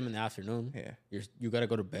go to the gym in the afternoon, Yeah. you gotta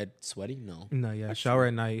go to bed sweaty. No, No, yeah. Shower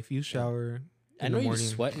at night. If you shower I in know the you morning.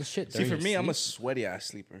 sweat and shit. See, during for your me, I'm a sleep. sweaty ass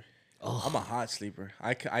sleeper. I'm a hot sleeper.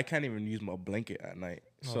 I can't even use my blanket at night.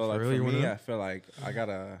 So for like real? for You me, wanna- I feel like I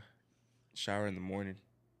gotta shower in the morning.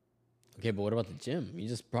 Okay, but what about the gym? You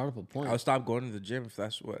just brought up a point. I'll stop going to the gym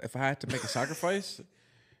if I had to make a sacrifice.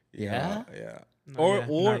 Yeah? yeah. No, Or yeah,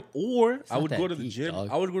 or night. or I not would that go to the deep, gym. dog.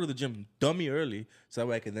 I would go to the gym dummy early so that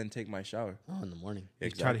way I could then take my shower. Oh, in the morning. He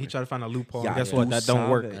tried to find a loophole. Yeah, Guess yeah. what? That don't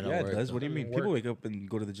work. That don't Yeah, it work, does. though. What do you mean? Doesn't People work. wake up and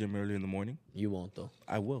go to the gym early in the morning. You won't though.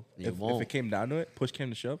 I will. You If won't. it came down to it, push came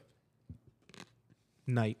to shove.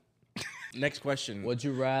 Night. Next question. Would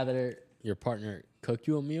you rather your partner cook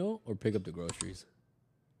you a meal or pick up the groceries?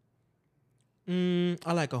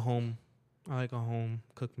 I like a home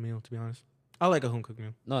cooked meal. To be honest, I like a home cooked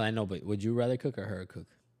meal. No, I know, but would you rather cook or her cook?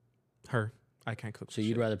 Her, I can't cook. So for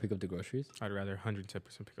you'd shit. rather pick up the groceries? I'd rather 110%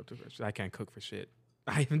 pick up the groceries. I can't cook for shit.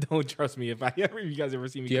 I don't trust me. If you guys ever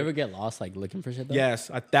see me, Do you cook. ever get lost like looking for shit though? Yes,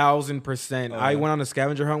 1,000%. I yeah. went on a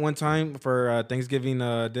scavenger hunt one time for Thanksgiving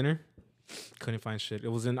dinner. Couldn't find shit. I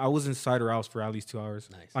was in Cider House for at least 2 hours.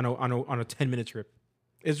 Nice. On a 10-minute trip.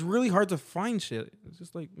 It's really hard to find shit. It's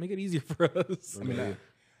just like make it easier for us.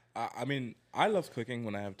 I mean, I love cooking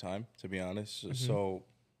when I have time. To be honest, so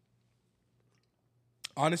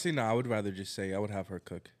honestly, no, I would rather just say I would have her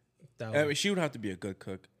cook. I mean, she would have to be a good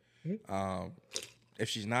cook. If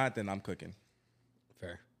she's not, then I'm cooking.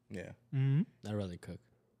 Fair. Yeah, I'd rather cook.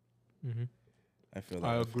 I feel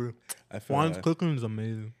I that. agree. I feel Juan's that. cooking is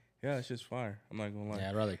amazing. Yeah, it's just fire. I'm not gonna lie. Yeah,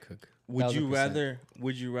 I'd rather cook. Would you 1000%. rather?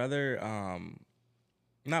 Would you rather?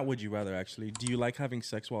 Not would you rather actually. Do you like having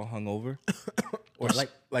sex while hungover, or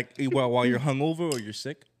Like- like while you're hungover or you're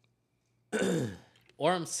sick?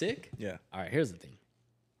 Or I'm sick? Yeah. All right, here's the thing.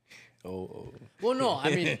 Oh. Well, no,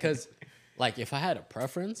 I mean, because like if I had a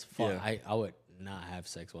preference, fuck, Yeah. I would not have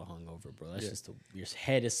sex while hungover, bro. That's just your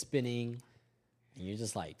head is spinning, and you're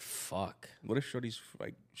just like, fuck. What if Shorty's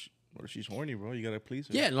like? What if she's horny, bro? You gotta please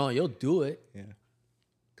her. Yeah, no, you'll do it. Yeah.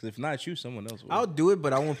 Because if not you, someone else will. I'll do it,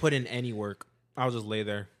 but I won't put in any work. I'll just lay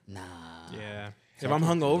there. Nah. Yeah. So If I I'm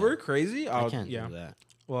can't do hungover, crazy, I I'll can't yeah. do that.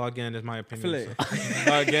 Well, again, it's my opinion. feel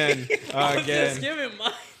so- again. give it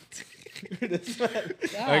mine.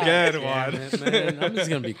 Again, Juan. Man, I'm just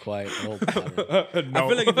gonna be quiet. the whole time. I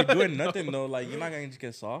feel like if you're doing nothing though, like you're not gonna just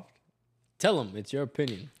get soft. Tell him it's your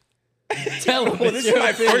opinion. Tell him Well, it's this is your my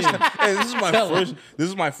opinion. first. Hey, this is my Tell first. him. This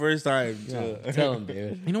is my first time. Tell him,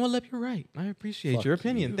 dude. You know what, Lep? You're right. I appreciate Fuck your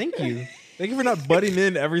opinion. Thank you. Thank you for not butting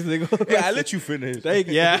in every single. Yeah, I let you finish.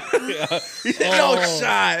 Yeah. He said, no Oh.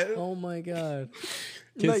 shot. Oh my god.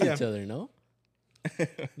 No, Kiss yeah. each other, no?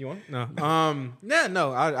 You want? No. Yeah.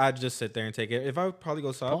 No. I'd just sit there and take it. If I would probably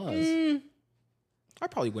go soft. Pause. I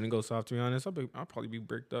probably wouldn't go soft. To be honest, I'll probably be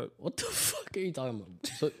bricked up. What the fuck are you talking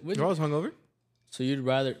about? So, If I was hungover. so you'd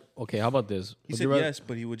rather? Okay, how about this? He Would said you rather, yes,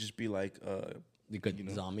 but he would just be like, You could you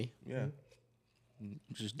know. zombie. yeah.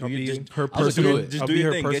 Just do I'll you be just her I'll just do personal. it. Just I'll do be your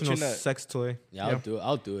her thing, get personal your nut. sex toy. Yeah, I'll do it.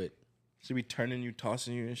 I'll do it. should be turning you,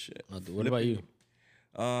 tossing you and shit. I'll do it. What about you?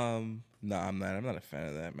 No, I'm not a fan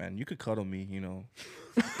of that, man. You could cuddle me, you know.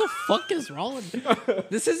 What the fuck is wrong with you?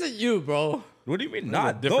 This isn't you, bro. What do you mean?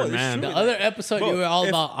 Not different it's man. true. The other episode Bro, you were all if-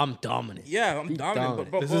 about I'm dominant. Yeah, I'm Be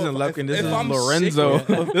dominant. But This bro, isn't if- Lepkin. This if is I'm Lorenzo. sick,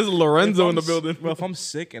 This is Lorenzo if in the I'm building. Bro, if I'm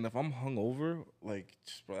sick and if I'm hungover, like,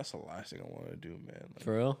 bro, that's the last thing I want to do, man. Like,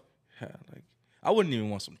 For real? yeah, like, I wouldn't even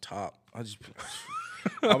want some top. I'd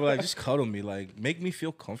be like, just cuddle me, like, make me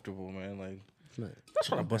feel comfortable, man. Like, Man, I'm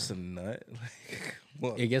trying to bust a nut. Like,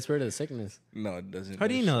 well, it gets rid of the sickness. no, it doesn't. How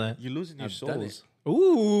do you know that? You're losing your I've done souls.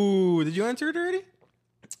 Ooh, did you answer it already?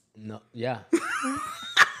 No, yeah.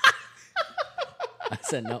 I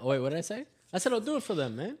said no. Wait, what did I say? I said I'll do it for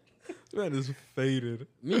them, man. Man is faded.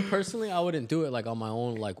 Me personally, I wouldn't do it like on my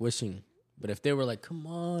own, like wishing. But if they were like, "Come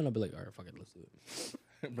on," I'd be like, "All right, fuck it, let's do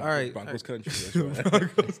it." Broncos, All right. Broncos country. Let's ride.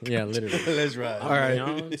 Yeah, literally. Let's ride. All right. You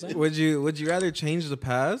know what I'm saying? Would you rather change the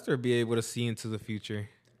past or be able to see into the future?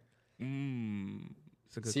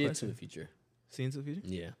 It's a good See it to question. the future. See into the future?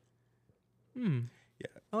 Yeah.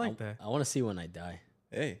 I like that. I want to see when I die.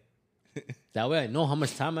 Hey, That way I know how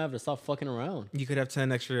much time I have to stop fucking around. You could have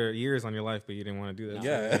 10 extra years on your life, but you didn't want to do that.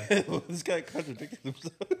 Yeah. This guy contradicted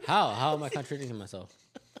himself. How am I contradicting myself?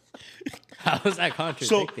 How is that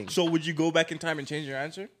contradicting? So would you go back in time and change your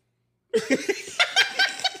answer?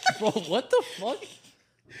 Bro, what the fuck?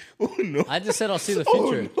 Oh no. I just said I'll see the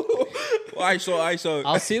future. All right, so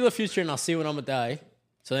I'll see the future and I'll see when I'm gonna die.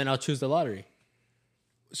 So then I'll choose the lottery.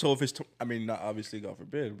 so if it's I mean, not obviously, God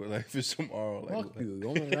forbid, but like if it's tomorrow, like, Fuck you. You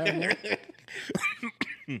want me to ride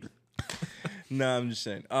more? nah, I'm just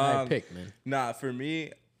saying. I pick, man. Nah, for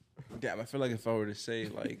me, damn, I feel like if I were to say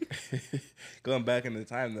like going back in the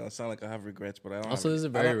time, that'll sound like I have regrets, but I don't. Also, have, this is a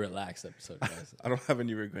very relaxed episode, guys. I don't have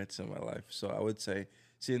any regrets in my life, so I would say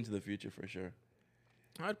see into the future for sure.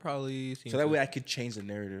 I'd probably see. So that way I could change the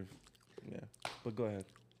narrative. Yeah, but go ahead.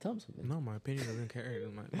 Tell him something. No, my opinion doesn't carry.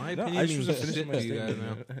 My No, opinion I just means wasn't shit finishing my to you guys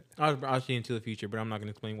statement. now. I'll see into the future, but I'm not going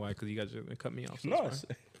to explain why because you guys are going to cut me off. So No, it's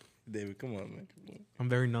fine. David, come on, man. Come on. I'm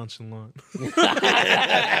very nonchalant.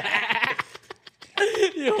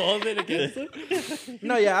 You hold it against him?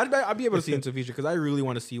 No, yeah, I'd be able to see into the future because I really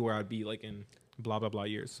want to see where I'd be like in blah blah blah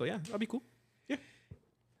years. So yeah, that'd be cool.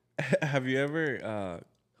 Have you ever?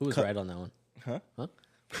 Who was right on that one? Huh?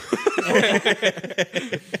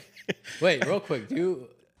 Wait, real quick. Do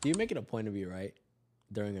you make it a point to be right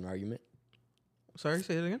during an argument? Sorry,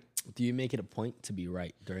 say it again. Do you make it a point to be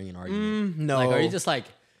right during an argument? No. Like, are you just like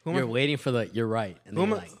am you're I- waiting for the you're right, and then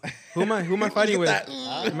Who you're am like, I? Who am I fighting with?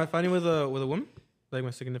 Am I fighting with a woman? Like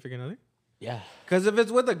my significant other? yeah, Because if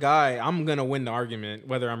it's with a guy, I'm gonna win the argument,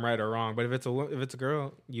 whether I'm right or wrong. But if it's a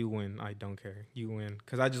girl, you win. I don't care. You win.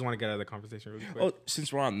 Because I just want to get out of the conversation really quick. Oh,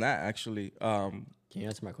 since we're on that, actually, can you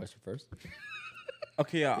answer my question first?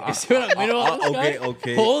 okay, You see what I mean about this guy?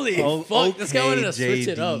 okay. Holy fuck, this guy wanted to switch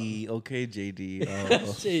it up. Okay, JD.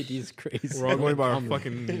 JD's crazy. We're all going by our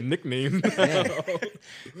fucking nickname.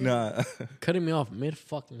 Nah. Cutting me off mid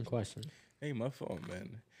fucking question. Hey, my fault,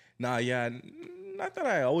 man. Nah, yeah. Not that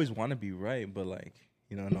I always want to be right, but like,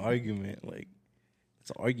 you know, an argument, like,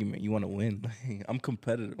 it's an argument. You want to win. I'm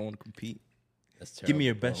competitive. I want to compete. That's terrible. Give me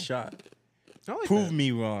your best shot. I like Prove that.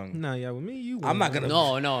 me wrong. No, yeah, with me, you win. I'm not gonna.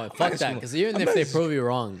 No, fuck that. Because even if they prove you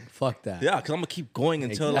wrong, fuck that. Yeah, because I'm gonna keep going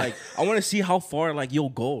until like I want to see how far like you'll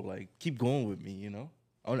go. Like keep going with me, you know.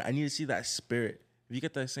 I need to see that spirit. If you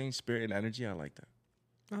get that same spirit and energy, I like that.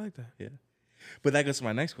 I like that. Yeah, but that goes to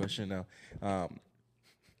my next question now.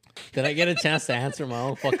 Did I get a chance to answer my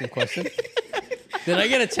own fucking question? Did I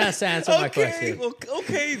get a chance to answer my question?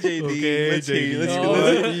 Okay, JD. Okay, Let's hear you. Let's No, hear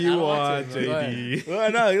What you. do I you don't want, to, go ahead. JD? No.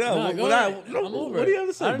 No, go ahead. I'm over What do you it. have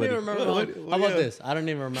to say? I don't buddy? even remember. What How about this? I don't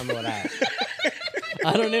even remember what I asked.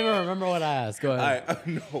 I don't even remember what I asked. Go ahead. All right,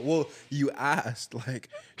 no. Well, you asked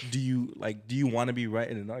do you want to be right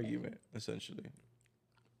in an argument? Essentially,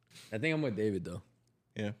 I think I'm with David though.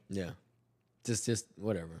 yeah. Yeah. Just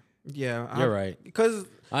whatever. Yeah, You're right. Because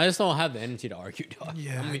I just don't have the energy to argue, dog.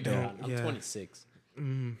 Yeah, I'm, I be don't, honest. I'm yeah. 26.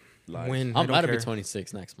 Lies. when I'm about to be care.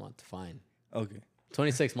 26 next month. Fine. Okay.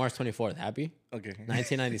 26 March 24th. Happy? Okay.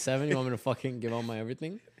 1997. You want me to fucking give all my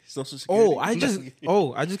everything? Social Security.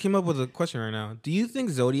 I just came up with a question right now. Do you think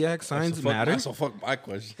zodiac signs matter? So fuck my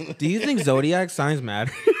question. Do you think zodiac signs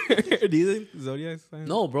matter? Do you think zodiac signs?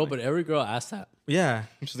 No, bro. But every girl asks that. Yeah.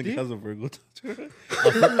 I'm just thinking, has a Virgo tattoo.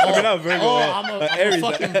 Oh, not Virgo. I'm a Aries.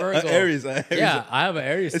 fucking Virgo. Aries. Yeah, I have an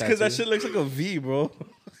Aries. It's because that tattoo. shit looks like a V, bro.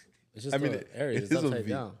 It's just I mean, Aries. it It's is a upside V.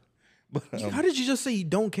 down. But How did you just say you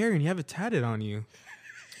don't care and you have it tatted on you?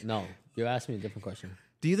 No, you asked me a different question.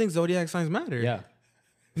 Do you think zodiac signs matter? Yeah.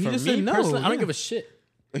 You For just me said no. personally, I don't Yeah. give a shit.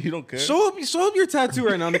 you don't care. Show up your tattoo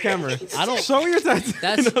right now on the camera. I don't- show your tattoo.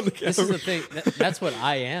 That's on the camera. this is the thing. That's what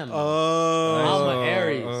I am. Oh, I'm an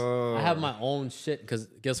Aries. I have my own shit. Because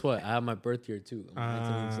guess what? I have my birth year too. I'm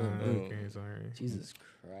 1987. okay, sorry. Jesus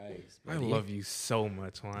Christ. I buddy. love you so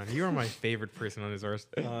much, Juan. You are my favorite person on this earth.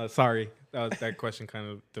 Sorry, that question kind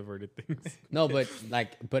of diverted things. No,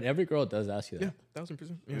 but every girl does ask you that.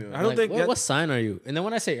 1,000%. Yeah. I don't think. What sign are you? And then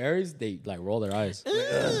when I say Aries, they like roll their eyes. What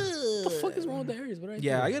the fuck is wrong with the Aries? What do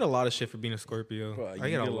Yeah, do? I get a lot of shit for being a Scorpio. Bro, I you get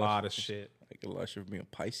get a a lot lot of of shit. I get a lot of shit from being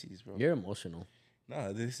a Pisces, bro. You're emotional.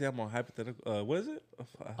 Nah, they say I'm a hypothetical. What is it?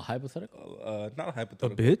 A hypothetical? Not a A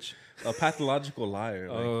hypothetical. bitch. A pathological liar.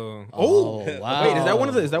 Like, Oh, wow. Wait, is that one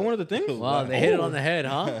of the things? Wow, they hit it on the head,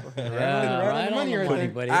 huh? Yeah, right on the money right money, there.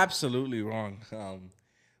 buddy. absolutely wrong.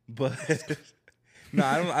 But no,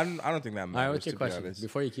 I don't think that matters. All right, what's your to be question? honest.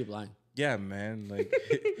 Before you keep lying. Yeah, man. Like,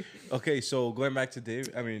 okay, so going back to Dave,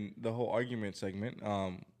 I mean the whole argument segment.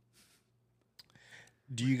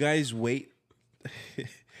 Do you guys wait?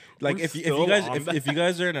 Like, We're if you still guys on if you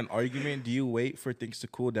guys are in an argument, do you wait for things to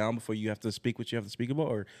cool down before you have to speak what you have to speak about,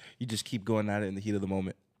 or you just keep going at it in the heat of the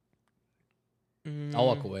moment? I'll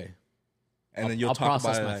walk away. And then you'll I'll talk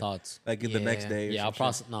process about my it thoughts. like the next day. Or Yeah, I'll some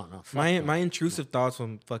process. No, fuck My that. my intrusive thoughts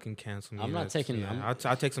will fucking cancel me. I'm not taking- Yeah, I'm-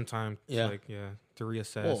 I'll take some time. Yeah. To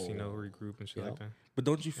reassess. Whoa. Regroup and shit Yeah. like that. But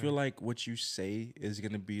don't you feel like what you say is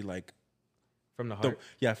gonna be like, From the heart.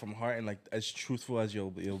 from heart and like as truthful as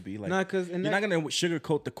you'll be? Like, Nah, because you're not gonna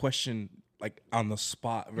sugarcoat the question like on the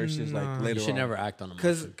spot versus Nah. like later You should on. never act on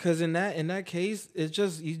emotion. Because in that case, it's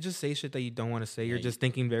just you just say shit that you don't want to say. You're just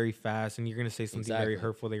thinking very fast, and you're gonna say something very Exactly.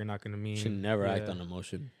 hurtful that you're not gonna mean. You should never act Yeah. on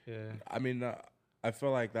emotion. Yeah. I mean, I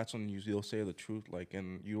feel like that's when you'll say the truth, like,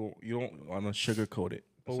 and you don't want to sugarcoat it.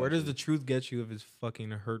 But where does the truth get you if it's fucking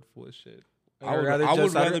hurtful as shit? I would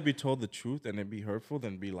just- rather be told the truth and it be hurtful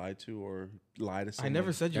than be lied to or lie to I someone.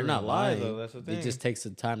 never said You're you're not lying. though. That's the thing. It just takes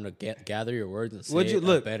the time to gather your words and say Would you it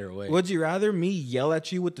look a better way. Would you rather me yell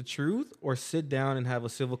at you with the truth or sit down and have a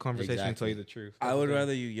civil conversation and tell Exactly. you the truth? I would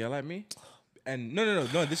rather you yell at me. And no.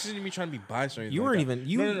 This isn't me trying to be biased or anything. You like weren't that. even-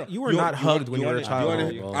 you- No. you were not hugged when you were a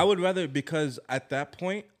child. Bro. I would rather, because at that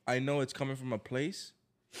point I know it's coming from a place,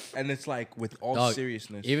 and it's like with all Dog,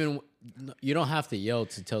 seriousness. You don't have to yell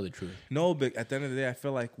to tell the truth. No, but at the end of the day, I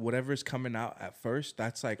feel like whatever's coming out at first,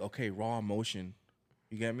 that's like, okay, raw emotion.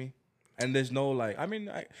 You get me? And there's no like, I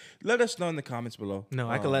mean, let us know in the comments below. No,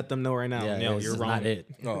 I can let them know right now. Yeah, No, this you're is wrong. Not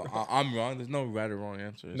it. No, I'm wrong. There's no right or wrong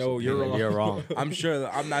answer. It's No, okay. you're wrong. You're wrong. I'm sure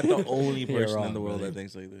that I'm not the only You're person in wrong, the world brother. that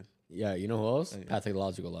thinks like this. Yeah, you know who else?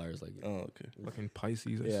 Pathological liars like you. Oh, okay. Fucking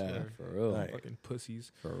Pisces. I Yeah, swear. for real. Right. Fucking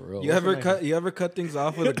pussies. For real. You ever cut things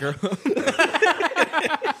off with a girl?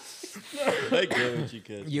 I get what you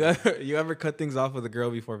can. you ever cut things off with a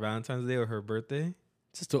girl before Valentine's Day or her birthday?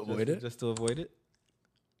 Just to avoid it. Just to avoid it?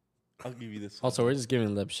 I'll give you this. Also, we're just giving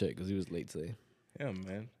Leb shit because he was late today. Yeah,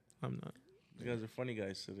 man. I'm not. You guys are funny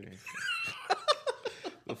guys today.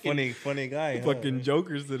 The funny guy. huh? Fucking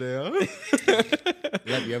jokers today, huh?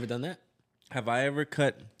 Leb, you ever done that? Have I ever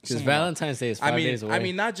cut? Because someone off? Valentine's Day is 5 days away. I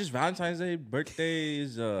mean, not just Valentine's Day,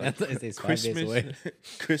 birthdays, Valentine's Day is 5 days Christmas, away.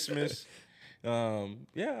 Christmas.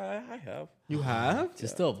 Yeah, I have. You have?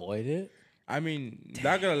 Just to avoid it. I mean,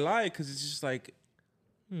 not gonna lie, because it's just like,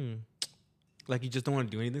 Like you just don't want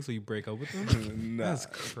to do anything, so you break up with them? nah. That's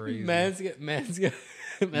crazy. Man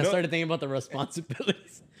started thinking about the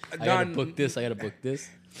responsibilities. I gotta Nah, book this. I gotta book this.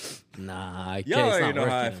 Nah, I can't. Y'all It's already not know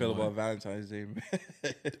worth how I it feel anymore. about Valentine's Day,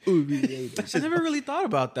 man. I never really thought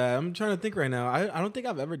about that. I'm trying to think right now. I don't think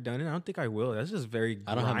I've ever done it. I don't think I will. That's just very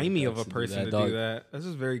I don't have the grimy of a guts to do person that, to dog. do that. That's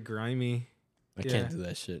just very grimy. I Yeah. can't do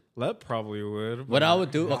that shit. Lep probably would. What I would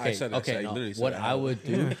do, No, I okay, said that, okay, I no. literally said What that. I would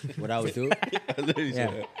do, what I would do, I literally said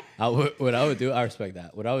yeah, that. what I would do, I respect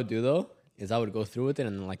that. What I would do though is I would go through with it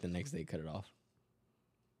and then like the next day cut it off.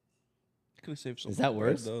 Could have saved some. Is that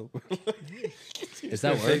bread, worse? though. Is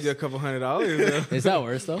that Saved you a worse? couple $100. though. Is that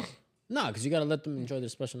worse though? No, because you gotta let them enjoy their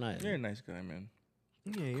special night. You're a nice guy, man.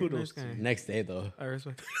 Yeah, you're Kudos a nice guy. Next day though. I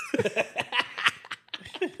respect.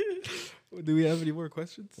 Do we have any more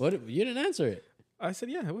questions? What? You didn't answer it. I said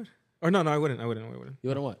yeah, I would. Or no, I wouldn't. I wouldn't. You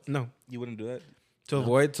wouldn't what? No. You wouldn't do that? To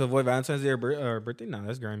avoid Valentine's Day or birthday? No,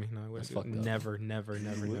 that's grimy. No, I wouldn't. That's fucked up. Never.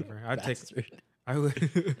 I'd take. Bastard. I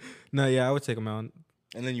would. No, yeah, I would take them out.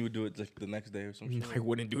 And then you would do it like the next day or something. I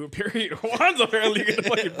wouldn't do it. Period. Juan's apparently gonna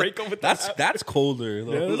fucking break up with That's colder.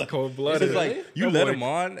 Though. Yeah, that's cold-blooded. It's like you That let boy- him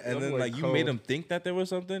on, and that then boy like you cold. made him think that there was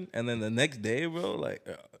something, and then the next day, bro, like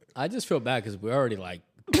I just feel bad because we're already like,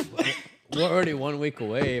 we're already 1 week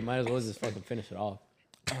away. Might as well just fucking finish it off.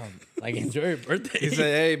 Like enjoy your birthday. He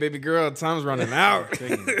said, "Hey, baby girl, time's running out."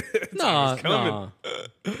 no, coming. no.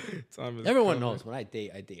 Time is Everyone coming. knows when I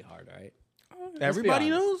date hard. All right.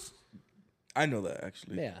 Everybody honest. knows. I know that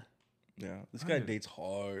actually. Yeah. Yeah, this guy dates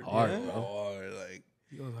hard. Hard, yeah. bro. Hard. Like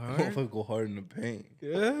He goes hard. motherfucker go hard in the paint.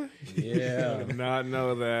 Yeah. Yeah. I did not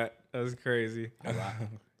know that. That's crazy.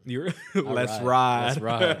 You're All let's right. ride. Let's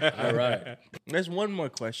ride. All right. There's one more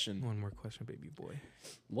question. One more question, baby boy.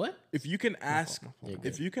 What? If you can ask, Yeah,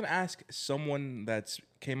 if you can ask someone that's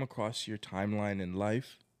came across your timeline in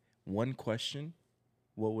life one question,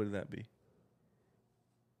 what would that be?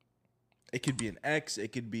 It could be an ex.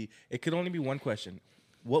 It could only be one question.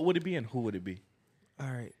 What would it be and who would it be? All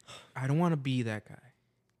right. I don't want to be that guy.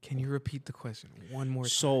 Can you repeat the question one more time?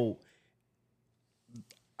 So,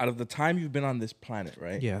 out of the time you've been on this planet,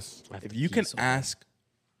 right? Yes. I have If to you pee can so bad. ask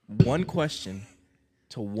one question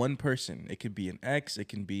to one person, it could be an ex, it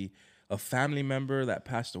can be a family member that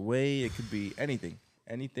passed away, it could be anything,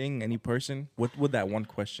 any person. What would that one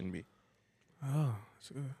question be? Oh,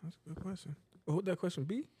 that's a good question. What would that question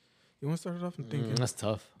be? You want to start it off and thinking? That's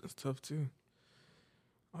tough. That's tough too.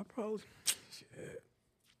 I'll probably shit.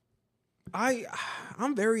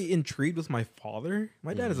 I'm very intrigued with my father.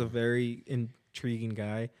 My dad is a very intriguing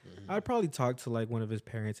guy. I'd probably talk to like one of his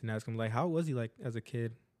parents and ask him like, how was he like as a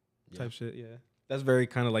kid? Type shit. Yeah, that's very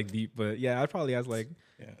kind of like deep, but yeah, I'd probably ask like.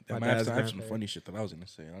 Yeah, I have some funny shit that I was gonna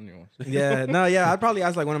say. I don't even want to say. Yeah, no, yeah, I'd probably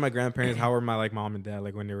ask like one of my grandparents how were my like mom and dad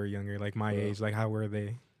like when they were younger, like my age, like how were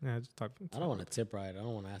they? Yeah, just talk. I don't want to tip right. I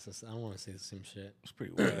don't want to ask this. I don't want to say the same shit. It's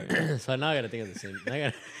pretty weird. So now I got to think of the same.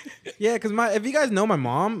 Yeah, because if you guys know my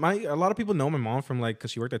mom, a lot of people know my mom from like because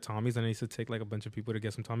she worked at Tommy's and I used to take like a bunch of people to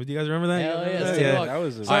get some Tommy's. Do you guys remember that? Hell yeah, yeah. That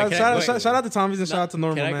was. Shout out to Tommy's and shout out to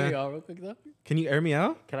Normal Can I cut Man. you off real quick though? Can you air me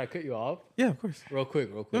out? Can I cut you off? Yeah, of course. Real quick.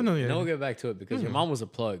 No, yeah. Then we'll get back to it because your mom was a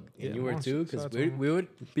plug and Yeah, you were mom, too. shout out Because to we would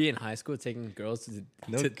be in high school taking girls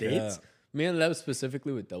to dates. Me and Lev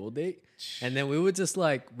specifically would double date, and then we would just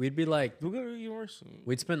like we'd be like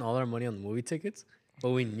we'd spend all our money on the movie tickets,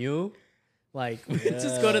 but we knew like we'd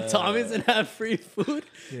just go to Tommy's and have free food.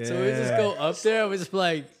 So we'd just go up there and we'd just be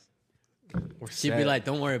like. She'd be like,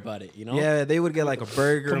 "Don't worry about it," you know. Yeah, they would get like a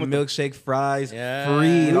burger, a milkshake, fries, free.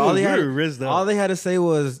 And Ooh, all they had to say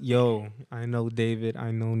was, "Yo, I know David,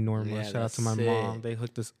 I know Norma. Yeah, Shout out to my that's mom. it. They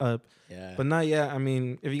hooked us up." Yeah. But not yet. I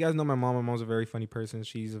mean, if you guys know my mom's a very funny person.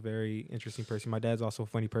 She's a very interesting person. My dad's also a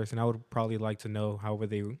funny person. I would probably like to know how were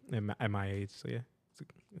they at my age. So yeah,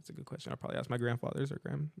 it's a good question. I'll probably ask my grandfathers or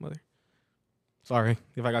grandmother. Sorry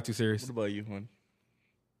if I got too serious. What about you, Juan?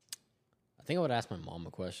 I think I would ask my mom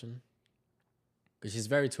a question because she's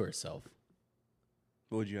very to herself.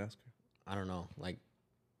 What would you ask her? I don't know, like,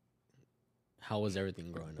 how was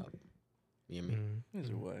everything growing up? You know what I mean? These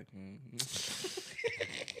are whack.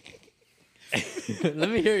 Let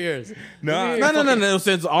me hear yours. No.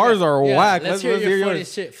 Since ours are whack, Let's hear your funny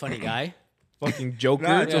yours. shit, funny guy. Fucking joker.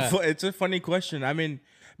 No, it's a funny question. I mean,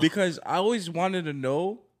 because I always wanted to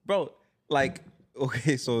know, bro. Like,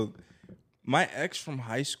 okay, so my ex from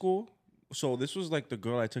high school. So this was like the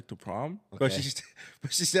girl I took to prom, but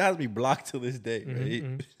she still has me blocked to this day,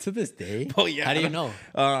 right? To this day? Oh yeah. How do you know?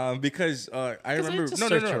 Because I remember. just No.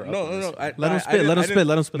 Let him spit.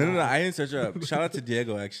 Let him spit. No. I didn't search her up. Shout out to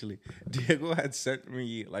Diego actually. Diego had sent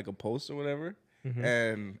me like a post or whatever,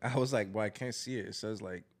 and I was like, "Well, I can't see it." It says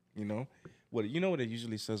like, what it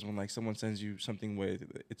usually says when like someone sends you something where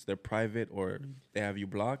it's their private or they have you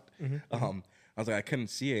blocked. I was like, I couldn't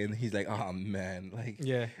see it, and he's like, "Oh man," like,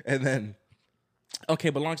 Yeah. And then, okay,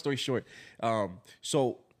 but long story short,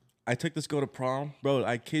 so I took this girl to prom, bro.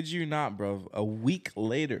 I kid you not, bro. A week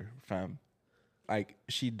later, fam, like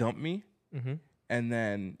she dumped me, and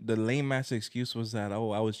then the lame ass excuse was that I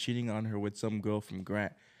was cheating on her with some girl from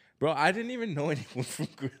Grant, bro. I didn't even know anyone from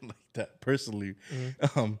Grant like that personally,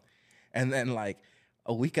 and then like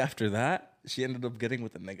a week after that, she ended up getting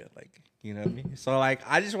with a nigga, like, you know what I mean? So like,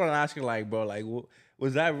 I just want to ask her, like, bro, like,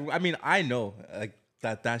 was that? I mean, I know like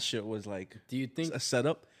that shit was like, Do you think a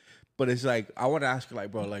setup, but it's like I want to ask her,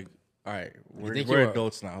 like, bro, like, all right, we're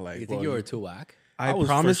adults now, like, you bro, think you were too whack? I was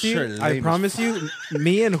promise for you. sure I lame as promise you.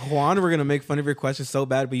 Me and Juan were gonna make fun of your question so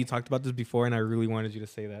bad, but you talked about this before, and I really wanted you to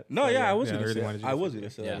say that. No, So, yeah, I was gonna really say wanted you I to was say gonna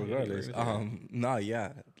that. say Yeah. that regardless. No,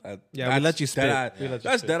 yeah, Yeah, we let you spit. We let you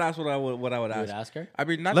That's spit. dead ass what I would You would ask. ask her? I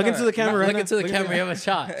mean, not Look that- into the camera. right Look now. into the Look camera. You have a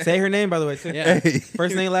shot. Say her name, by the way. Too. Yeah.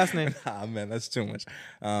 First name, last name. Nah, man, that's too much.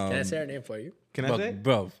 Can I say her name for you? Can I say?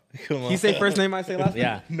 Bro, come on. He say first name, I say last name.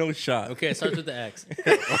 Yeah. No shot. Okay, it starts with the X.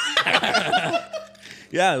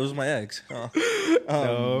 Yeah, it was my ex. But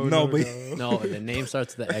No, the name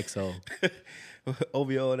starts with the XO.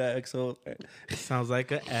 OVO that XO. Sounds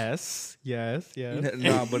like a S. Yes.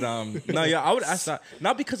 No, but no, yeah, I would ask that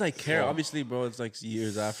not because I care. Obviously, bro, it's like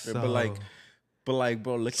years after, but like,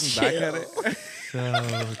 bro, looking back at it.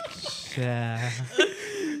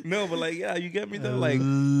 No, but like, yeah, you get me though.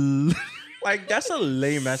 Like that's a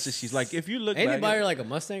lame message. She's like, if you look Ain't back, you buy her like a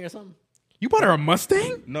Mustang or something? You bought her a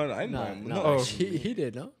Mustang? no, I didn't buy him. No, He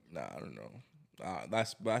did, no? nah, I don't know.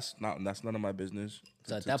 That's none of my business.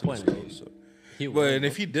 So at to that point, disclose, so. He But would, and no?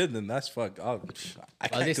 if he did, then that's fucked. I Are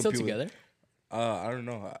can't they still compete with- together? I don't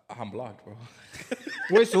know. I'm blocked, bro.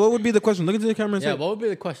 Wait, so what would be the question? Look into the camera and Yeah, say. what would be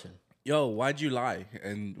the question? Yo, why'd you lie?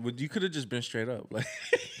 And you could have just been straight up.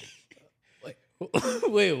 Like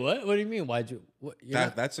Wait, what? What do you mean? Why'd you? What,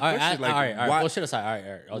 that's the all right, question, like, all right. why- Bullshit aside.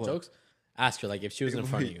 All right. All jokes. Ask her like if she was in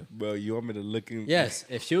front of you. Bro, you want me to look in? Yes,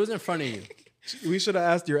 if she was in front of you. We should have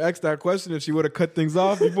asked your ex that question if she would have cut things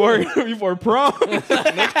off before prom. we should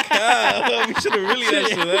have really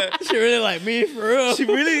asked her that. She really like me for real. She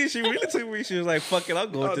really took me. She was like, "Fuck it, I'll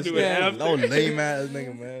go with this do it man." after. No lame ass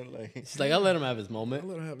nigga, man. Like, She's like, I'll let him have his moment.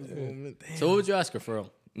 So what would you ask her for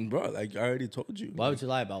real? bro, like I already told you. Why would you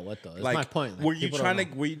lie about what though? That's like, my point. Like, were you people don't know.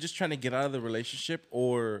 Were you just trying to get out of the relationship,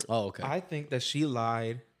 or Oh, okay. I think that she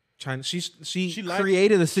lied She lied.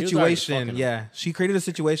 created a was already situation. fucking Yeah, she created a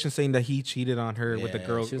situation saying that he cheated on her with the Yeah,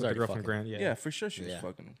 girl, she was with the already girl from fucking. Grant. Yeah, for sure she was Yeah.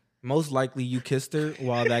 fucking him. Most likely you kissed her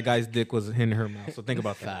while that guy's dick was in her mouth. So think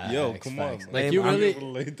about that. Yo, Facts, come facts. on. Like man. you I'm really, able to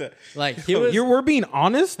like that. like he was. We're being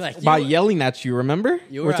honest Like, by you- yelling at you. Remember,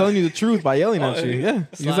 You we're were telling at- you the truth by yelling at you. Yeah,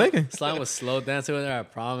 you faking. Slime was slow dancing with her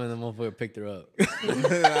at prom, and the motherfucker picked her up.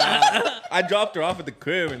 I dropped her off at the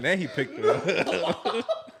crib and then he picked her up.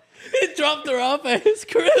 He dropped her off at his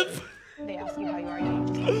crib. They ask you how you are, you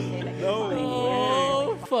just say that you're fine.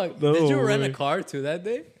 Oh fuck! No Did you rent a way. car too that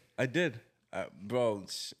day? I did. Bro,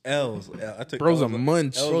 L's. I took Bro's a L's on-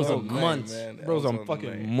 munch. L's Bro's a on the night, munch. man. Bro's L's on the fucking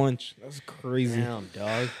night. munch. That's crazy. Damn,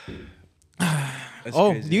 dog. That's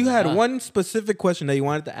Oh, crazy. you had one specific question that you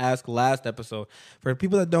wanted to ask last episode. For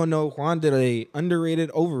people that don't know, Juan did a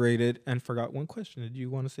underrated, overrated, and forgot one question. Did you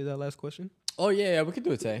want to say that last question? Oh yeah, we could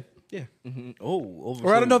do it today. Yeah. Mhm. Oh, over.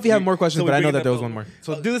 Or I don't know if you have more so questions, we but I know bring that it there up was one over- more.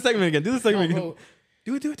 So do the segment again. Do the segment No, again. bro.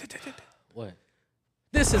 Do it. Do it. What?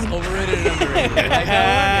 This is overrated and underrated. Like that one?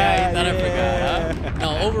 Yeah, you thought I forgot, huh?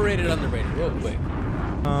 No, overrated, underrated, real quick.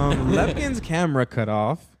 Lepkin's camera cut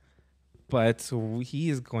off, but he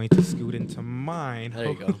is going to scoot into mine. There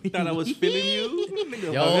you go. Thought I was feeling you.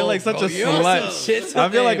 Yo, I feel like such bro, a you're on slut. some shit I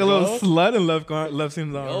feel like a today, little bro. slut in left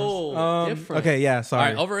seam's arms. Yo, different. Okay, yeah, All sorry.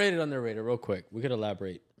 right, overrated, underrated, real quick. We could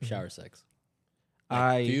elaborate. Shower sex.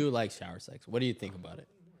 I Do you like shower sex? What do you think about it?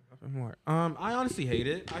 more. I honestly hate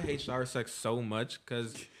it. I hate shower sex so much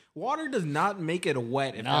because water does not make it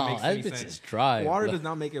wet. If that No, makes that any bitch sense. is dry. Water Like- does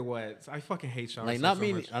not make it wet. I fucking hate shower like sex not so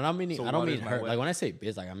mean much. I don't mean So I don't water's mean not her. wet. Like when I say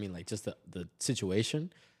bitch, like I mean like just the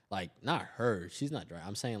situation. Like not her. She's not dry.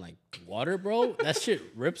 I'm saying like water, bro. That shit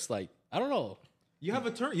rips. Like I don't know. You have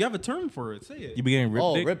a term. You have a term for it. Say it. You be getting ripped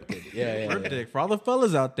Oh, dick? rip dick. Yeah. Rip dick. For all the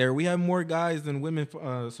fellas out there, we have more guys than women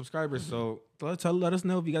subscribers. So let us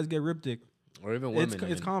know if you guys get rip dick. Or even women. It's I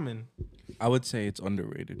mean. common. I would say it's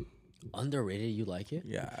underrated. Underrated. You like it?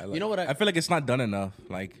 Yeah, I You know what I feel like it's not done enough.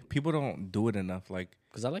 Like people don't do it enough. Like,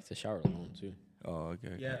 Because I like to shower alone too. oh,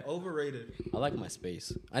 okay. Yeah, overrated. I like my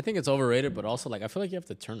space. I think it's overrated, but also like I feel like you have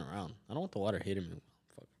to turn around. I don't want the water hitting me.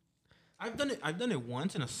 Fuck. I've done it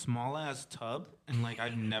once in a small ass tub, and like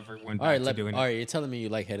I've never went All back right, to doing all it. right. You're telling me you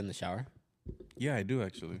like head in the shower? Yeah, I do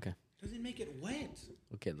actually. Okay. Does it make it wet?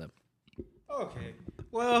 Okay, Lep. Okay.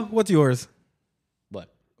 Well, what's yours?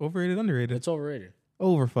 But Overrated, underrated? it's overrated.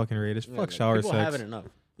 Over fucking rated. Yeah, Fuck like, shower people sex. have it enough.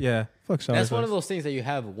 Yeah, fuck shower That's sex. one of those things that you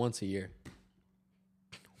have once a year.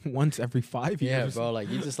 Once every 5 Yeah, years. bro. Like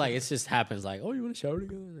you just like it just happens. Like, oh, you want to shower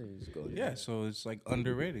together? And then you just go. Yeah, so it's like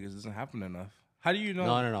underrated because it doesn't happen enough. How do you know?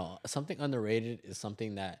 No. Something underrated is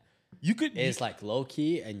something that You could is like low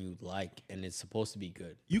key and you like, and it's supposed to be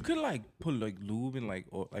good. you could like put like lube and like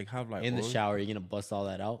or like have like In the oil. shower, you're gonna bust all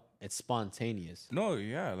that out. It's spontaneous. No,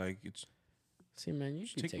 yeah, like it's See, man, you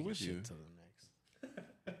should take it take with shit you. to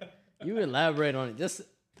the next. You elaborate on it. Just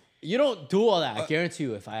you don't do all that. I guarantee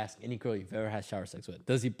you, if I ask any girl you've ever had shower sex with,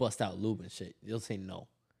 does he bust out lube and shit? You'll say no.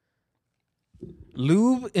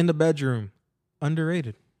 Lube in the bedroom.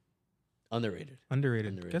 Underrated. Underrated.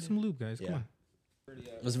 Underrated. Get some lube, guys. Come Yeah. on.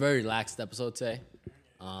 It was a very relaxed episode today.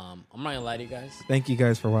 I'm not gonna lie to you guys. Thank you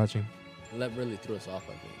guys for watching. That really threw us off,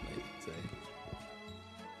 I think, like, today.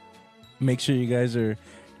 make sure you guys are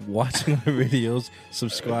watching our videos,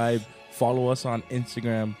 subscribe, follow us on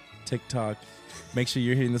Instagram, TikTok. Make sure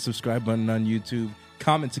you're hitting the subscribe button on YouTube.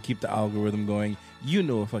 Comment to keep the algorithm going. You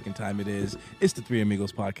know what fucking time it is. It's the Three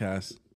Amigos podcast.